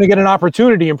think he's going to get an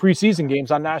opportunity in preseason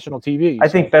games on national TV. I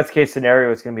think best case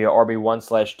scenario is going to be a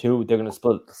RB1/2. They're going to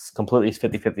split completely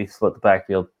 50-50 split the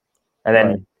backfield, and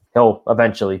then he'll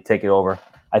eventually take it over.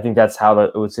 I think that's how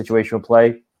the situation will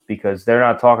play because they're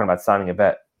not talking about signing a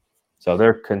vet, so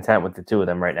they're content with the 2 of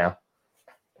them right now.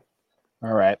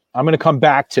 All right, I'm going to come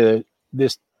back to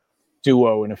this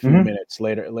duo in a few minutes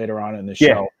later on in the show.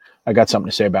 Yeah. I got something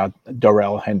to say about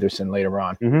Darrell Henderson later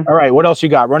on. All right, what else you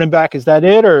got? Running back, is that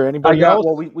it, or anybody else?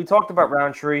 Well, we talked about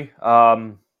Roundtree.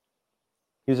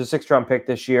 He was a 6th-round pick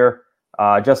this year.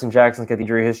 Justin Jackson's got the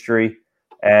injury history,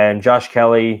 and Josh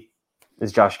Kelly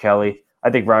is Josh Kelly. I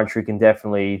think Roundtree can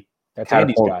definitely That's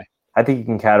Andy's guy. I think he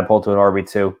can catapult to an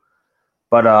RB2.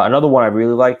 But another one I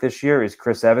really like this year is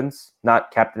Chris Evans,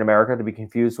 not Captain America to be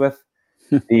confused with.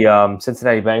 The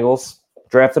Cincinnati Bengals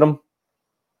drafted him.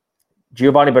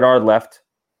 Giovanni Bernard left.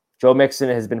 Joe Mixon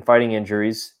has been fighting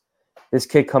injuries. This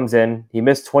kid comes in. He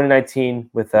missed 2019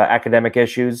 with academic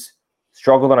issues,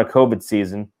 struggled on a COVID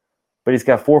season, but he's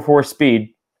got 4.4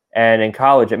 speed. And in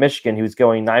college at Michigan, he was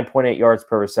going 9.8 yards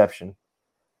per reception.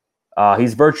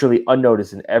 He's virtually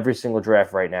unnoticed in every single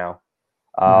draft right now.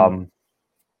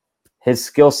 His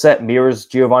skill set mirrors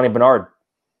Giovanni Bernard.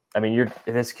 I mean,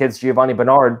 this kid's Giovanni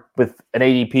Bernard with an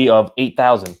ADP of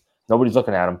 8,000. Nobody's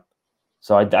looking at him.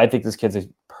 So I think this kid's a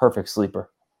perfect sleeper.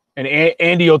 And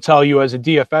Andy will tell you, as a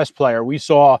DFS player, we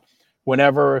saw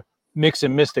whenever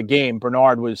Mixon missed a game,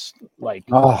 Bernard was like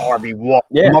RB1.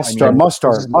 Yeah, must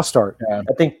start. Yeah.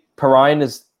 I think Perrine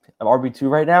is an RB2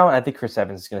 right now, and I think Chris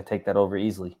Evans is going to take that over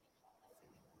easily.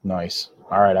 Nice.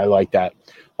 All right, I like that.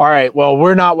 All right, well,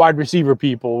 we're not wide receiver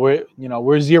people.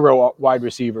 We're 0 wide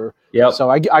receiver. Yep. So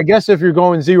I guess if you're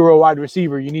going 0 wide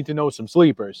receiver, you need to know some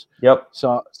sleepers. Yep.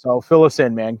 So fill us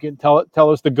in, man.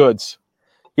 Tell us the goods.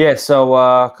 Yeah, so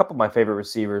a couple of my favorite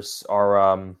receivers are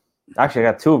actually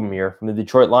I got 2 of them here from the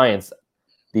Detroit Lions.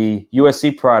 The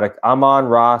USC product,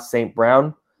 Amon-Ra St.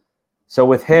 Brown. So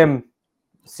with him,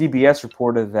 CBS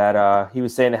reported that he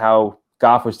was saying how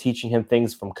Goff was teaching him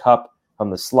things from Cup, from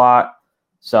the slot.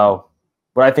 So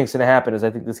what I think is going to happen is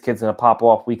I think this kid's going to pop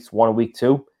off weeks 1 and week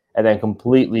 2 and then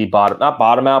completely not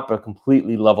bottom out, but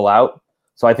completely level out.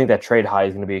 So I think that trade high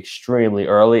is going to be extremely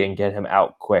early and get him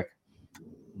out quick.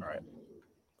 All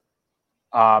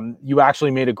right. You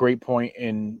actually made a great point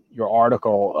in your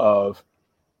article of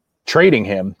trading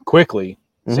him quickly,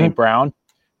 St. Brown.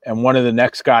 And one of the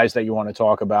next guys that you want to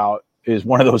talk about is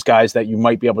one of those guys that you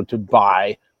might be able to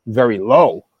buy very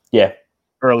low. Yeah.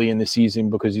 Early in the season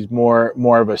because he's more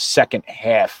of a second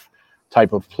half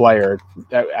type of player,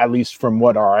 at least from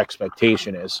what our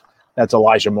expectation is. That's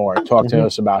Elijah Moore. Talk to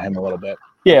us about him a little bit.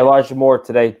 Yeah, Elijah Moore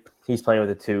today, he's playing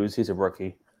with the 2s. He's a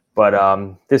rookie.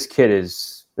 But this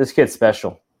kid's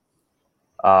special.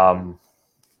 I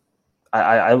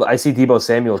see Deebo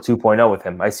Samuel 2.0 with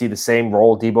him. I see the same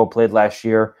role Deebo played last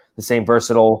year, the same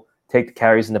versatile, take the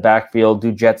carries in the backfield,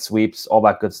 do jet sweeps, all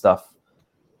that good stuff.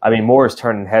 I mean, Moore is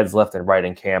turning heads left and right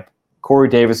in camp. Corey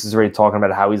Davis is already talking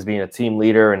about how he's being a team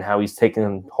leader and how he's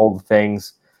taking hold of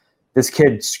things. This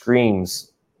kid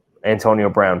screams Antonio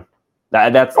Brown.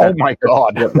 That's my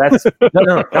God. That's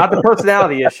no, not the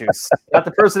personality issues. Not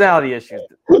the personality issues.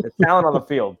 The talent on the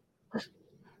field.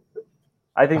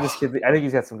 I think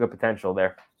he's got some good potential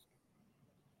there.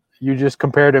 You just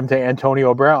compared him to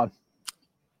Antonio Brown.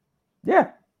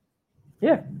 Yeah.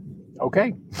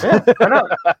 Okay. Yeah. Why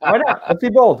not? Why not? Let's be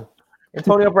bold.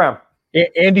 Antonio Brown.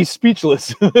 Andy's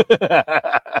speechless. It's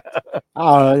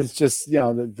just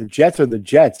the Jets are the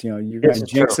Jets. You're gonna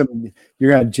jinx them.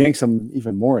 You're gonna jinx them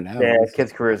even more now. Yeah, his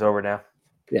kid's career is over now.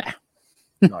 Yeah.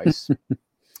 Nice.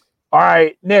 All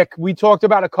right, Nick. We talked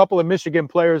about a couple of Michigan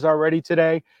players already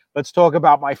today. Let's talk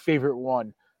about my favorite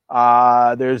one.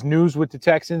 There's news with the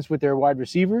Texans with their wide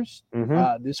receivers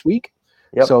this week.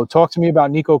 Yep. So talk to me about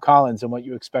Nico Collins and what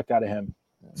you expect out of him.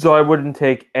 So I wouldn't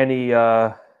take any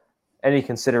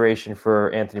consideration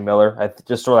for Anthony Miller. I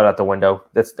just throw that out the window.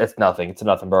 That's nothing. It's a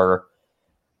nothing burger.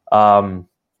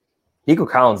 Nico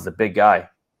Collins is a big guy.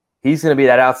 He's going to be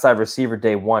that outside receiver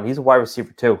day one. He's a wide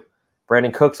receiver too.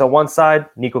 Brandon Cooks on one side,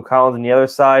 Nico Collins on the other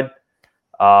side.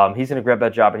 He's going to grab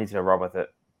that job and he's going to run with it.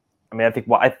 I mean,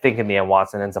 I think in the end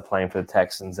Watson ends up playing for the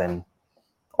Texans, and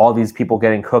all these people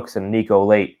getting Cooks and Nico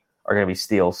late are going to be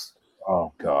steals.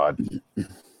 Oh God.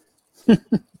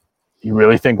 You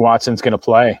really think Watson's going to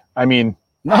play? I mean,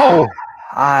 no.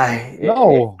 I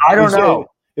don't know.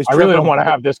 I really don't want to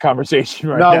have this conversation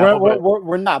right now. No,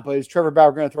 we're not. But is Trevor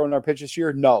Bauer going to throw in our pitch this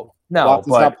year? No.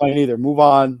 Watson's but not playing either. Move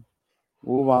on.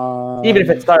 Even if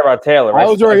it's Tyrod Taylor, right?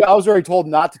 I was already told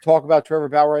not to talk about Trevor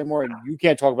Bauer anymore, and you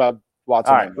can't talk about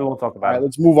Watson. All right, we won't talk about it.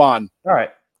 Let's move on. All right.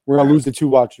 We're going to lose the 2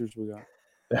 watchers we got.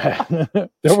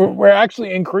 We're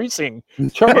actually increasing.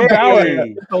 Trevor Bauer,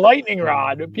 the lightning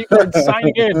rod. People are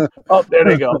signing in. Oh, there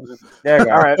they go. There you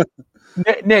go. All right.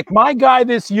 Nick, my guy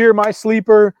this year, my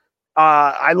sleeper,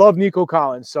 I love Nico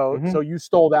Collins. So you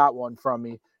stole that one from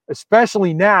me,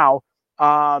 especially now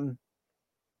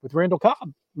with Randall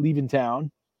Cobb leaving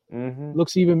town.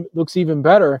 Looks even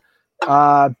better.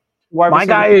 My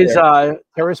guy is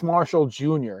Terrace Marshall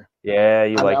Jr. Yeah,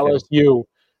 you like LSU.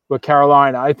 But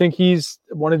Carolina, I think he's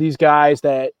one of these guys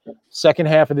that second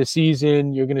half of the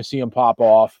season you're going to see him pop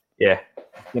off. Yeah,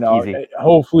 easy.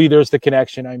 Hopefully there's the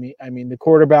connection. I mean the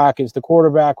quarterback is the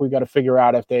quarterback. We got to figure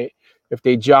out if they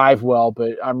jive well.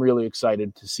 But I'm really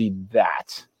excited to see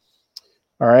that.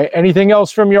 All right. Anything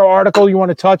else from your article you want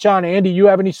to touch on, Andy? You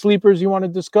have any sleepers you want to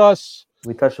discuss?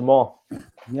 We touched them all.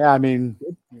 Yeah, I mean,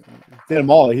 did them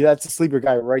all. That's a sleeper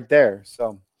guy right there.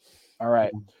 So, all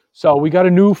right. So we got a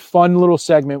new fun little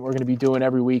segment we're going to be doing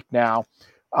every week now.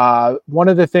 One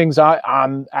of the things I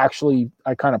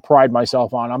kind of pride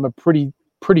myself on, I'm a pretty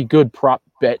good prop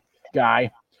bet guy.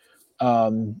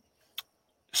 So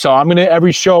I'm going to,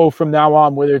 every show from now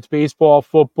on, whether it's baseball,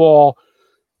 football,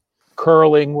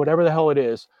 curling, whatever the hell it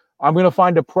is, I'm going to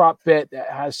find a prop bet that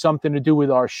has something to do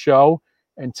with our show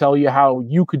and tell you how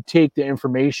you could take the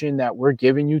information that we're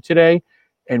giving you today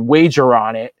and wager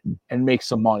on it and make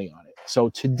some money on it. So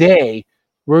today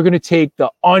we're going to take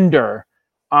the under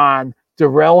on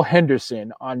Darrell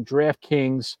Henderson on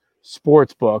DraftKings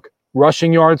Sportsbook,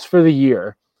 rushing yards for the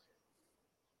year,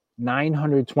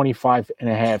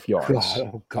 925.5 yards.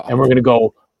 God. And we're going to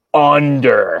go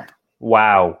under.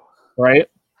 Wow. Right?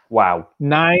 Wow.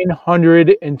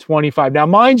 925. Now,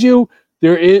 mind you,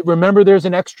 remember there's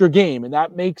an extra game, and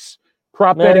that makes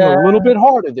prop betting a little bit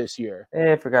harder this year.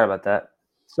 I forgot about that.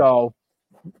 So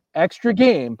extra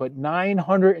game, but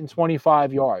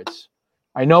 925 yards.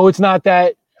 I know it's not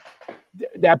that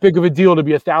big of a deal to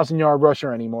be 1,000-yard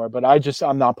rusher anymore, but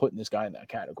I'm not putting this guy in that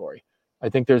category. I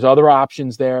think there's other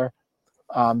options there,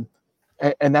 and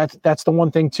that's the one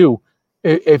thing too.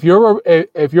 If you're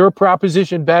a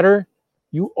proposition better,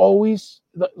 you always,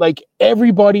 like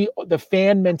everybody, the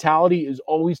fan mentality is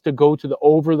always to go to the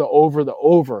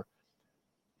over.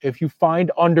 If you find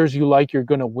unders you like, you're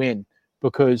going to win.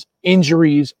 Because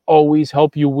injuries always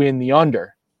help you win the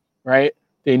under, right?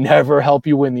 They never help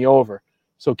you win the over.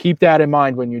 So keep that in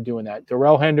mind when you're doing that.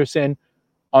 Darrell Henderson,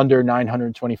 under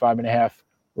 925.5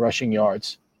 rushing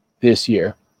yards this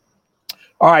year.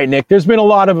 All right, Nick, there's been a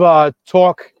lot of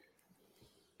talk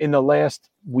in the last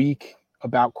week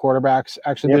about quarterbacks.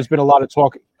 Actually, There's been a lot of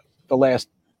talk the last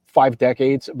 5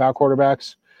 decades about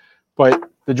quarterbacks, but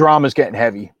the drama's getting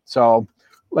heavy. So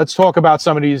let's talk about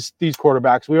some of these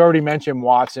quarterbacks. We already mentioned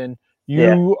Watson.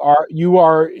 You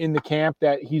are in the camp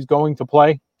that he's going to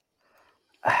play?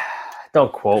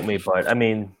 Don't quote me, but I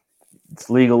mean, it's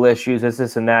legal issues,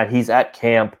 this and that. He's at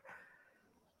camp.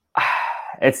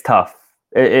 It's tough.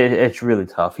 It's really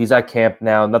tough. He's at camp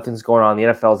now. Nothing's going on. The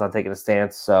NFL's not taking a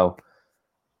stance. So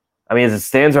I mean, as it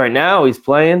stands right now, he's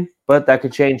playing, but that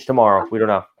could change tomorrow. We don't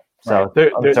know. So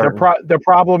the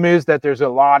problem is that there's a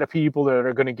lot of people that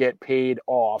are going to get paid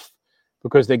off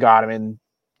because they got him in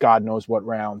God knows what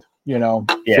round,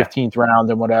 15th round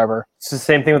and whatever. It's the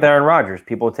same thing with Aaron Rodgers.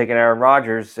 People are taking Aaron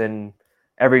Rodgers in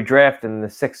every draft in the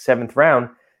 6th, 7th round.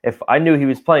 If I knew he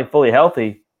was playing fully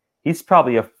healthy, he's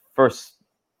probably a first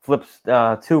flips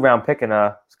 2-round pick in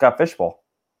a Scott Fishbowl.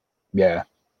 Yeah.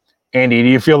 Andy, do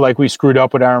you feel like we screwed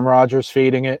up with Aaron Rodgers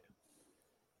fading it?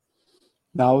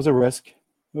 No, it was a risk.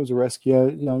 It was a risk. Yeah,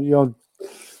 you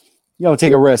don't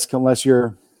take a risk unless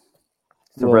you're.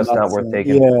 The risk not worth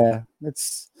taking. Yeah,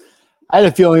 I had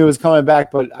a feeling he was coming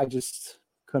back, but I just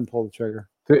couldn't pull the trigger.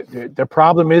 The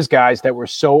problem is, guys, that we're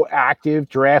so active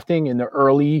drafting in the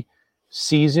early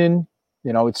season.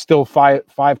 It's still five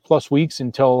plus weeks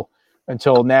until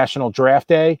National Draft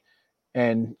Day,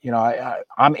 and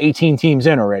I'm 18 teams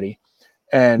in already,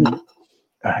 and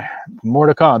more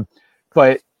to come.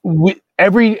 But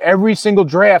every single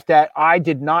draft that I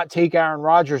did not take Aaron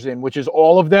Rodgers in, which is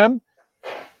all of them,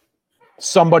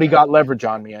 somebody got leverage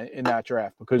on me in that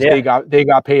draft because they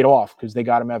got paid off because they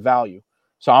got him at value.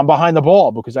 So I'm behind the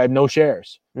ball because I have no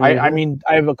shares. I mean,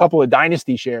 I have a couple of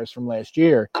dynasty shares from last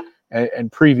year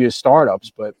and previous startups,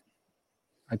 but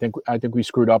I think we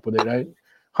screwed up with it.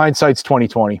 Hindsight's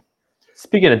 2020.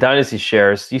 Speaking of dynasty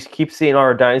shares, you keep seeing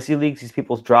our dynasty leagues, these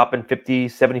people dropping $50,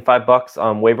 $75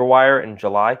 on waiver wire in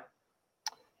July.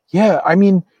 Yeah, I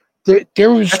mean, there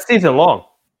was that season long.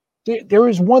 There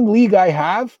was one league I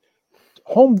have.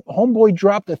 Homeboy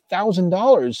dropped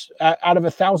 $1,000 out of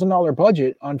 $1,000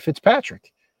 budget on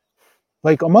Fitzpatrick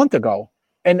like a month ago,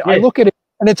 and I look at it,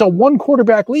 and it's a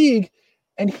 1-quarterback league,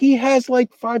 and he has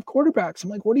like 5 quarterbacks. I'm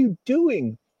like, what are you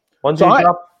doing? One dude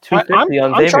dropped $250 on Xavier.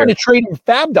 I'm trying to trade him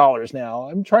fab dollars now.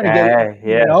 I'm trying to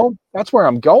get that's where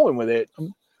I'm going with it.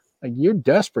 I'm like, you're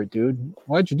desperate, dude.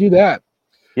 Why'd you do that?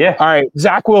 Yeah. All right,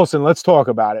 Zach Wilson. Let's talk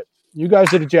about it. You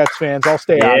guys are the Jets fans. I'll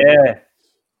stay out. Yeah.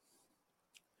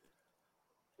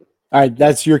 All right,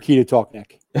 that's your key to talk,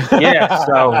 Nick. Yeah.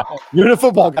 So you're the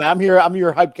football guy. I'm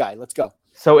your hype guy. Let's go.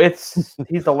 So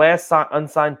he's the last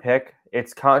unsigned pick.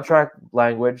 It's contract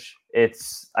language.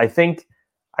 I think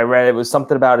I read it was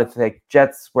something about if the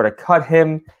Jets were to cut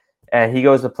him and he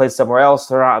goes to play somewhere else,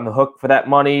 they're not on the hook for that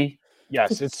money.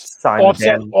 Yes, it's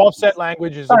offset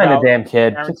language is sign the damn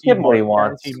kid. Just give him what he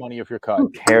wants. Guaranteed money if you're cut. Who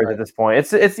cares at this point?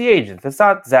 It's the agent. It's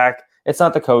not Zach. It's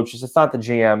not the coaches. It's not the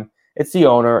GM. It's the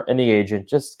owner and the agent.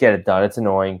 Just get it done. It's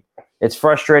annoying. It's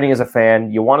frustrating as a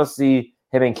fan. You want to see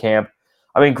him in camp.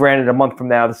 I mean, granted, a month from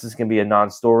now, this is going to be a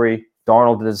non-story.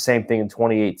 Darnold did the same thing in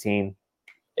 2018.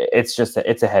 It's just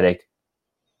it's a headache.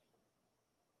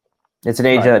 It's an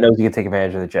agent that knows he can take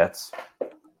advantage of the Jets.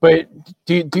 But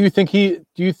do you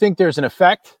think there's an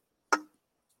effect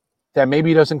that maybe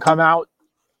he doesn't come out?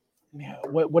 Yeah,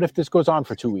 what if this goes on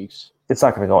for 2 weeks? It's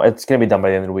not going to go. It's going to be done by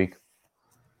the end of the week.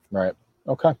 Right.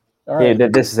 Okay. All right. Yeah,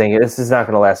 this is not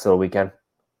going to last till the weekend.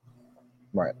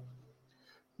 Right.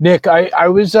 Nick, I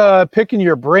was picking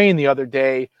your brain the other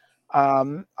day. I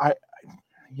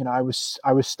was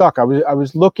stuck. I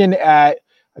was looking at,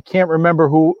 I can't remember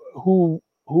who it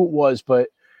was, but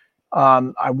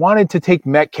I wanted to take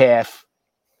Metcalf,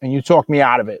 and you talked me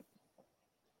out of it.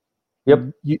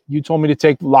 Yep. You told me to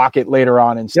take Lockett later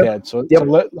on instead. So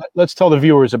let's tell the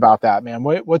viewers about that, man.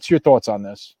 What's your thoughts on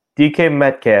this? DK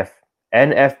Metcalf,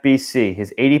 NFBC.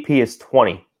 His ADP is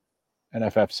 20.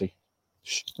 NFFC.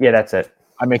 Yeah, that's it.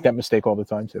 I make that mistake all the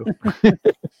time too.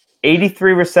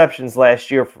 83 receptions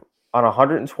last year on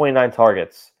 129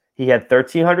 targets. He had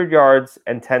 1,300 yards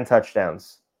and 10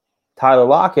 touchdowns. Tyler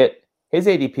Lockett, his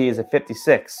ADP is at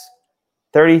 56.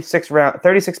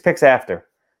 36 picks after.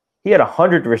 He had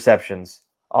 100 receptions,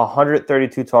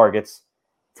 132 targets,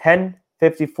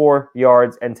 54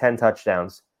 yards, and 10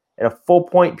 touchdowns. In a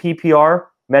full-point PPR,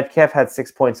 Metcalf had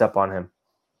 6 points up on him.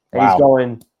 And he's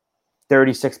going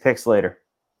 36 picks later.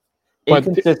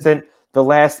 Inconsistent. The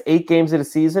last 8 games of the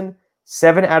season,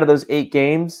 7 out of those 8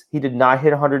 games, he did not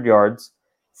hit 100 yards.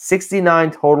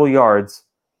 69 total yards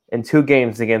in 2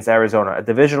 games against Arizona, a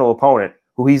divisional opponent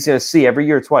who he's going to see every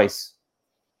year twice.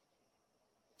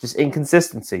 Just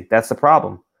inconsistency. That's the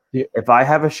problem. Yeah. If I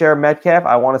have a share of Metcalf,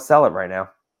 I want to sell it right now.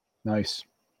 Nice.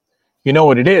 You know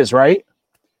what it is, right?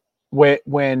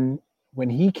 When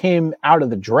he came out of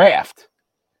the draft,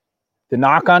 the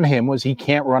knock on him was he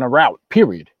can't run a route,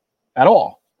 period, at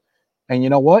all. And you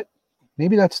know what?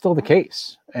 Maybe that's still the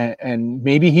case. And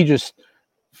maybe he just,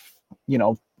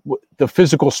 the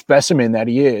physical specimen that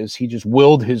he is, he just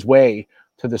willed his way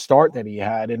to the start that he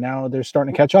had, and now they're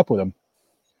starting to catch up with him.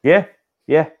 Yeah.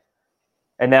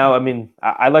 And now, I mean,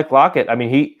 I like Lockett. I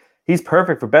mean, he's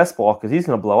perfect for best ball because he's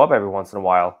going to blow up every once in a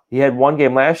while. He had one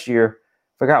game last year.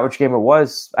 Forgot which game it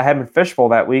was. I had him in fishbowl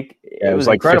that week. It was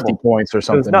like incredible. 50 points or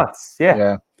something. It was nuts.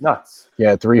 Yeah. Nuts.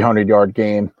 Yeah, 300-yard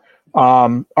game.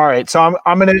 All right, so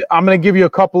I'm gonna give you a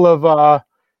couple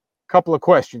of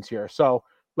questions here. So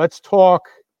let's talk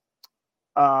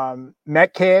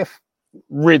Metcalf,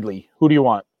 Ridley. Who do you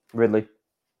want? Ridley.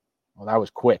 Well, that was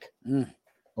quick.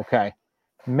 Okay,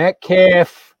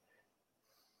 Metcalf,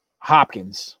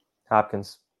 Hopkins.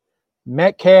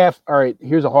 Metcalf. All right,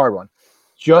 here's a hard one.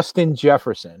 Justin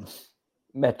Jefferson.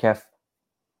 Metcalf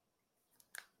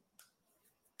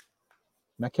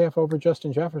over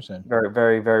Justin Jefferson. Very,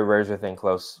 very, very razor thin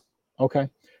close. Okay.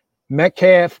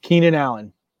 Metcalf, Keenan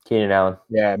Allen.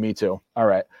 Yeah, me too. All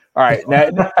right.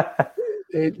 Now,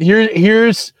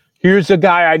 here's a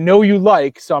guy I know you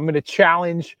like, so I'm going to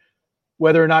challenge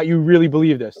whether or not you really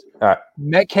believe this. All right.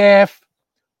 Metcalf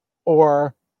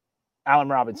or Allen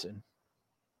Robinson?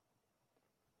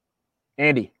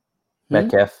 Andy.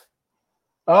 Metcalf.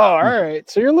 Oh, all right.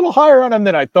 So you're a little higher on him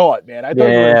than I thought, man. I thought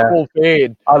you were in full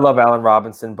fade. I love Allen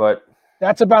Robinson, but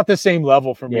that's about the same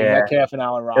level for me. Metcalf and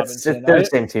Allen Robinson. They're the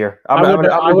same tier.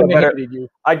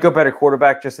 I'd go better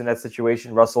quarterback just in that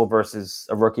situation. Russell versus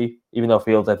a rookie, even though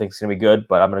Fields I think is going to be good,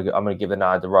 but I'm gonna give the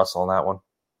nod to Russell on that one.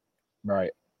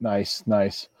 Right. Nice.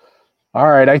 All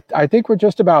right. I think we're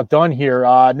just about done here.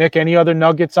 Nick, any other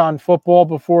nuggets on football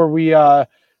before we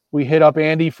hit up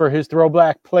Andy for his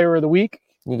throwback player of the week?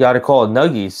 You got to call it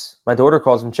Nuggies. My daughter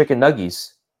calls them chicken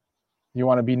nuggies. You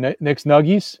want to be Nick's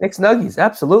Nuggies? Nick's Nuggies,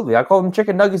 absolutely. I called them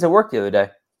chicken nuggies at work the other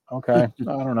day. Okay. I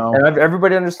don't know. And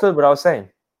everybody understood what I was saying.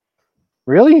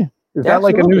 Really? Is that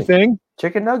like a new thing?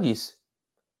 Chicken nuggies.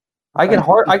 I get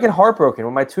heartbroken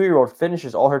when my 2-year-old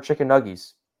finishes all her chicken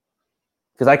nuggies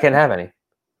because I can't have any.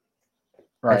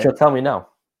 Right. And she'll tell me no.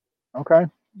 Okay.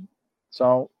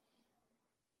 So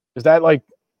is that like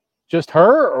just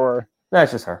her or? No,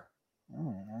 it's just her. All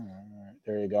right.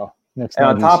 There you go. Next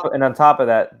and on top of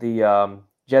that, the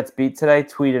Jets beat today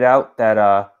tweeted out that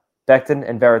Becton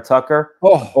and Vera Tucker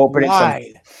opening some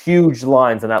huge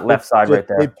lines on that left side right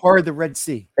there. They part the Red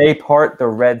Sea.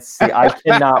 I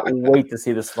cannot wait to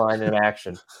see this line in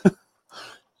action.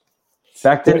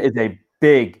 Becton is a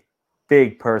big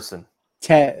person.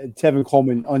 Tevin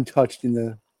Coleman untouched in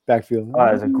the backfield.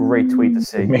 That is a great tweet to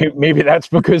see. Maybe that's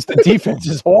because the defense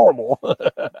is horrible.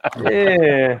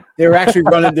 Yeah, they were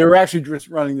actually just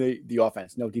running the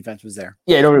offense. No defense was there.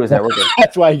 Yeah, nobody was there. We're good.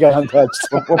 That's why he got untouched.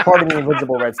 We're part of the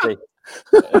invisible Red Sea.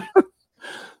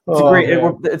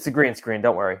 It's a green screen.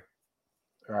 Don't worry.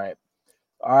 All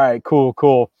right. Cool.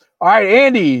 All right,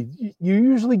 Andy. You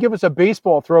usually give us a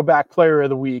baseball throwback player of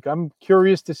the week. I'm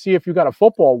curious to see if you got a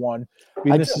football one.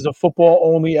 This is a football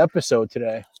only episode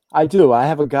today. I do. I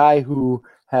have a guy who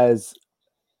has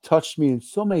touched me in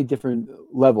so many different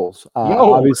levels.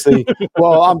 Obviously,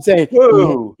 well, I'm saying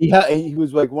he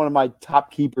was like one of my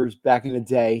top keepers back in the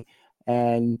day,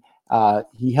 and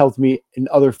he helped me in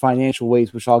other financial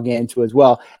ways, which I'll get into as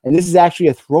well. And this is actually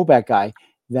a throwback guy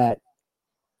that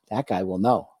guy will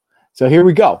know. So here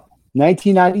we go.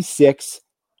 1996,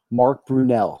 Mark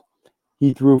Brunell.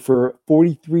 He threw for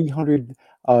 4,300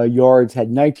 yards, had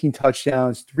 19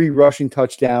 touchdowns, 3 rushing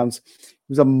touchdowns. He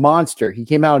was a monster. He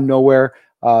came out of nowhere,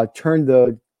 turned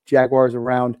the Jaguars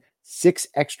around, 6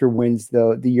 extra wins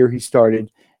the year he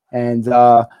started. And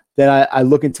then I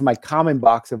look into my common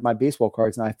box of my baseball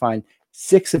cards, and I find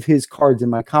 6 of his cards in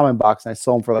my common box, and I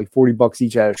sold them for like $40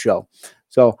 each at a show.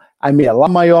 So I made a lot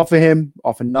of money off of him,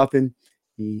 off of nothing.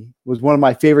 He was one of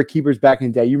my favorite keepers back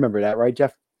in the day. You remember that, right,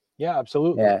 Jeff? Yeah,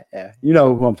 absolutely. Yeah. You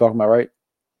know who I'm talking about, right,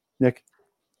 Nick?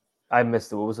 I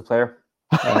missed it. What was the player?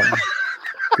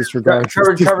 Disregard.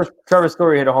 Trevor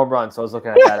Story hit a home run, so I was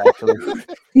looking at that actually.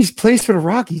 He's plays for the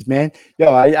Rockies, man.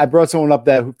 I brought someone up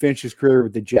that who finished his career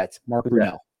with the Jets, Mark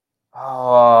Brunell.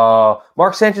 Oh,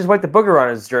 Mark Sanchez wiped the booger on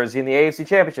his jersey in the AFC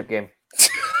Championship game.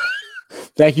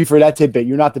 Thank you for that tidbit.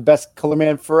 You're not the best color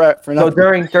man for nothing. So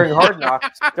during Hard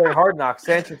Knocks,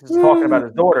 Sanchez was talking about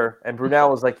his daughter, and Brunell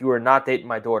was like, "You are not dating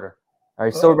my daughter." I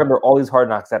still remember all these Hard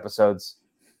Knocks episodes.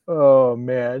 Oh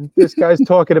man, this guy's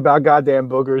talking about goddamn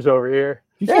boogers over here.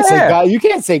 You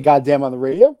can't say goddamn on the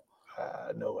radio.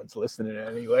 No one's listening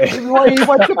anyway. He wiped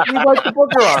the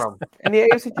booger on him in the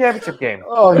AFC Championship game.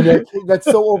 Oh, Nick, that's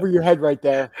so over your head right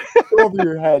there. So over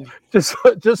your head. Just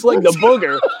like the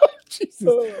booger. Jesus.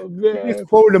 Oh, man. You just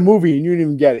quoted a movie and you didn't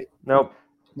even get it. Nope.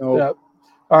 Yep.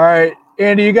 All right,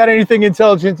 Andy, you got anything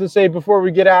intelligent to say before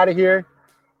we get out of here?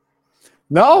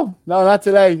 No, not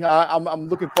today. I'm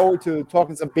looking forward to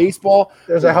talking some baseball.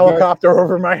 There's a helicopter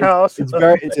over my house. It's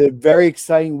a very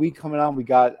exciting week coming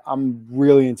on. I'm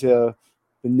really into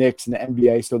the Knicks and the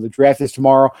NBA. So the draft is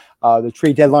tomorrow. The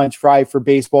trade deadline's Friday for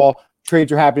baseball.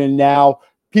 Trades are happening now.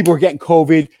 People are getting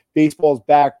COVID. Baseball's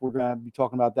back. We're going to be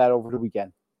talking about that over the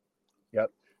weekend.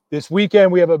 Yep. This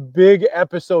weekend, we have a big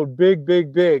episode, big.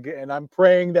 And I'm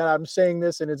praying that I'm saying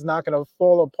this and it's not going to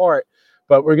fall apart.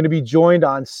 But we're going to be joined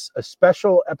on a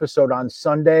special episode on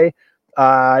Sunday.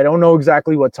 I don't know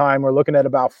exactly what time. We're looking at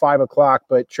about 5 o'clock.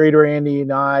 But Trader Andy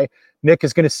and Nick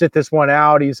is going to sit this one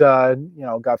out. He's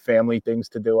got family things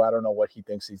to do. I don't know what he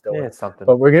thinks he's doing. Yeah, it's something.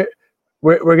 But we're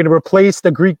going to replace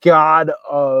the Greek god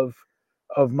of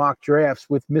mock drafts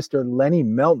with Mr. Lenny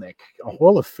Melnick, a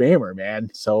Hall of Famer, man.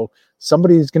 So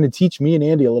somebody's going to teach me and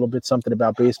Andy a little bit something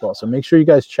about baseball. So make sure you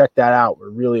guys check that out.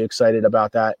 We're really excited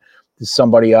about that. This is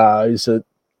somebody is a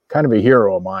kind of a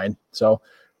hero of mine. So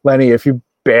Lenny, if you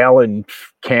bail and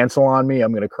cancel on me,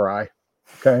 I'm going to cry.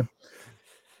 Okay.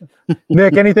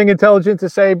 Nick, anything intelligent to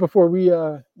say before we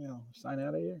sign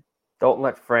out of here? Don't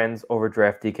let friends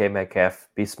overdraft DK Metcalf.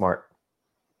 Be smart.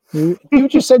 You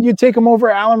just said you'd take him over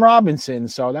Allen Robinson,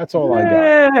 so that's all I got.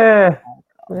 Yeah.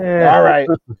 All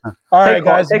right,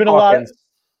 guys. It's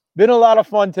been a lot of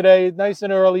fun today. Nice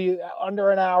and early, under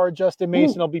an hour. Justin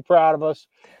Mason will be proud of us.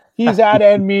 He's at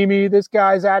NMimi. This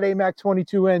guy's at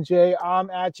AMAC22NJ. I'm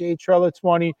at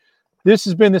JTrella20. This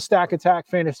has been the Stack Attack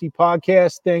Fantasy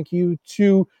Podcast. Thank you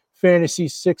to Fantasy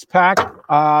Six Pack.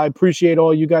 I appreciate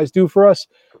all you guys do for us.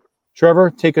 Trevor,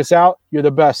 take us out. You're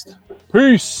the best.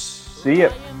 Peace. See ya.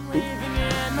 Leaving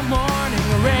in the morning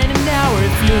or any hour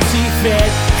if you see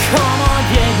fit. Come on,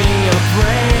 give me a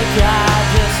break. I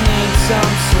just need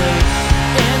some sleep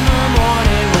in the morning.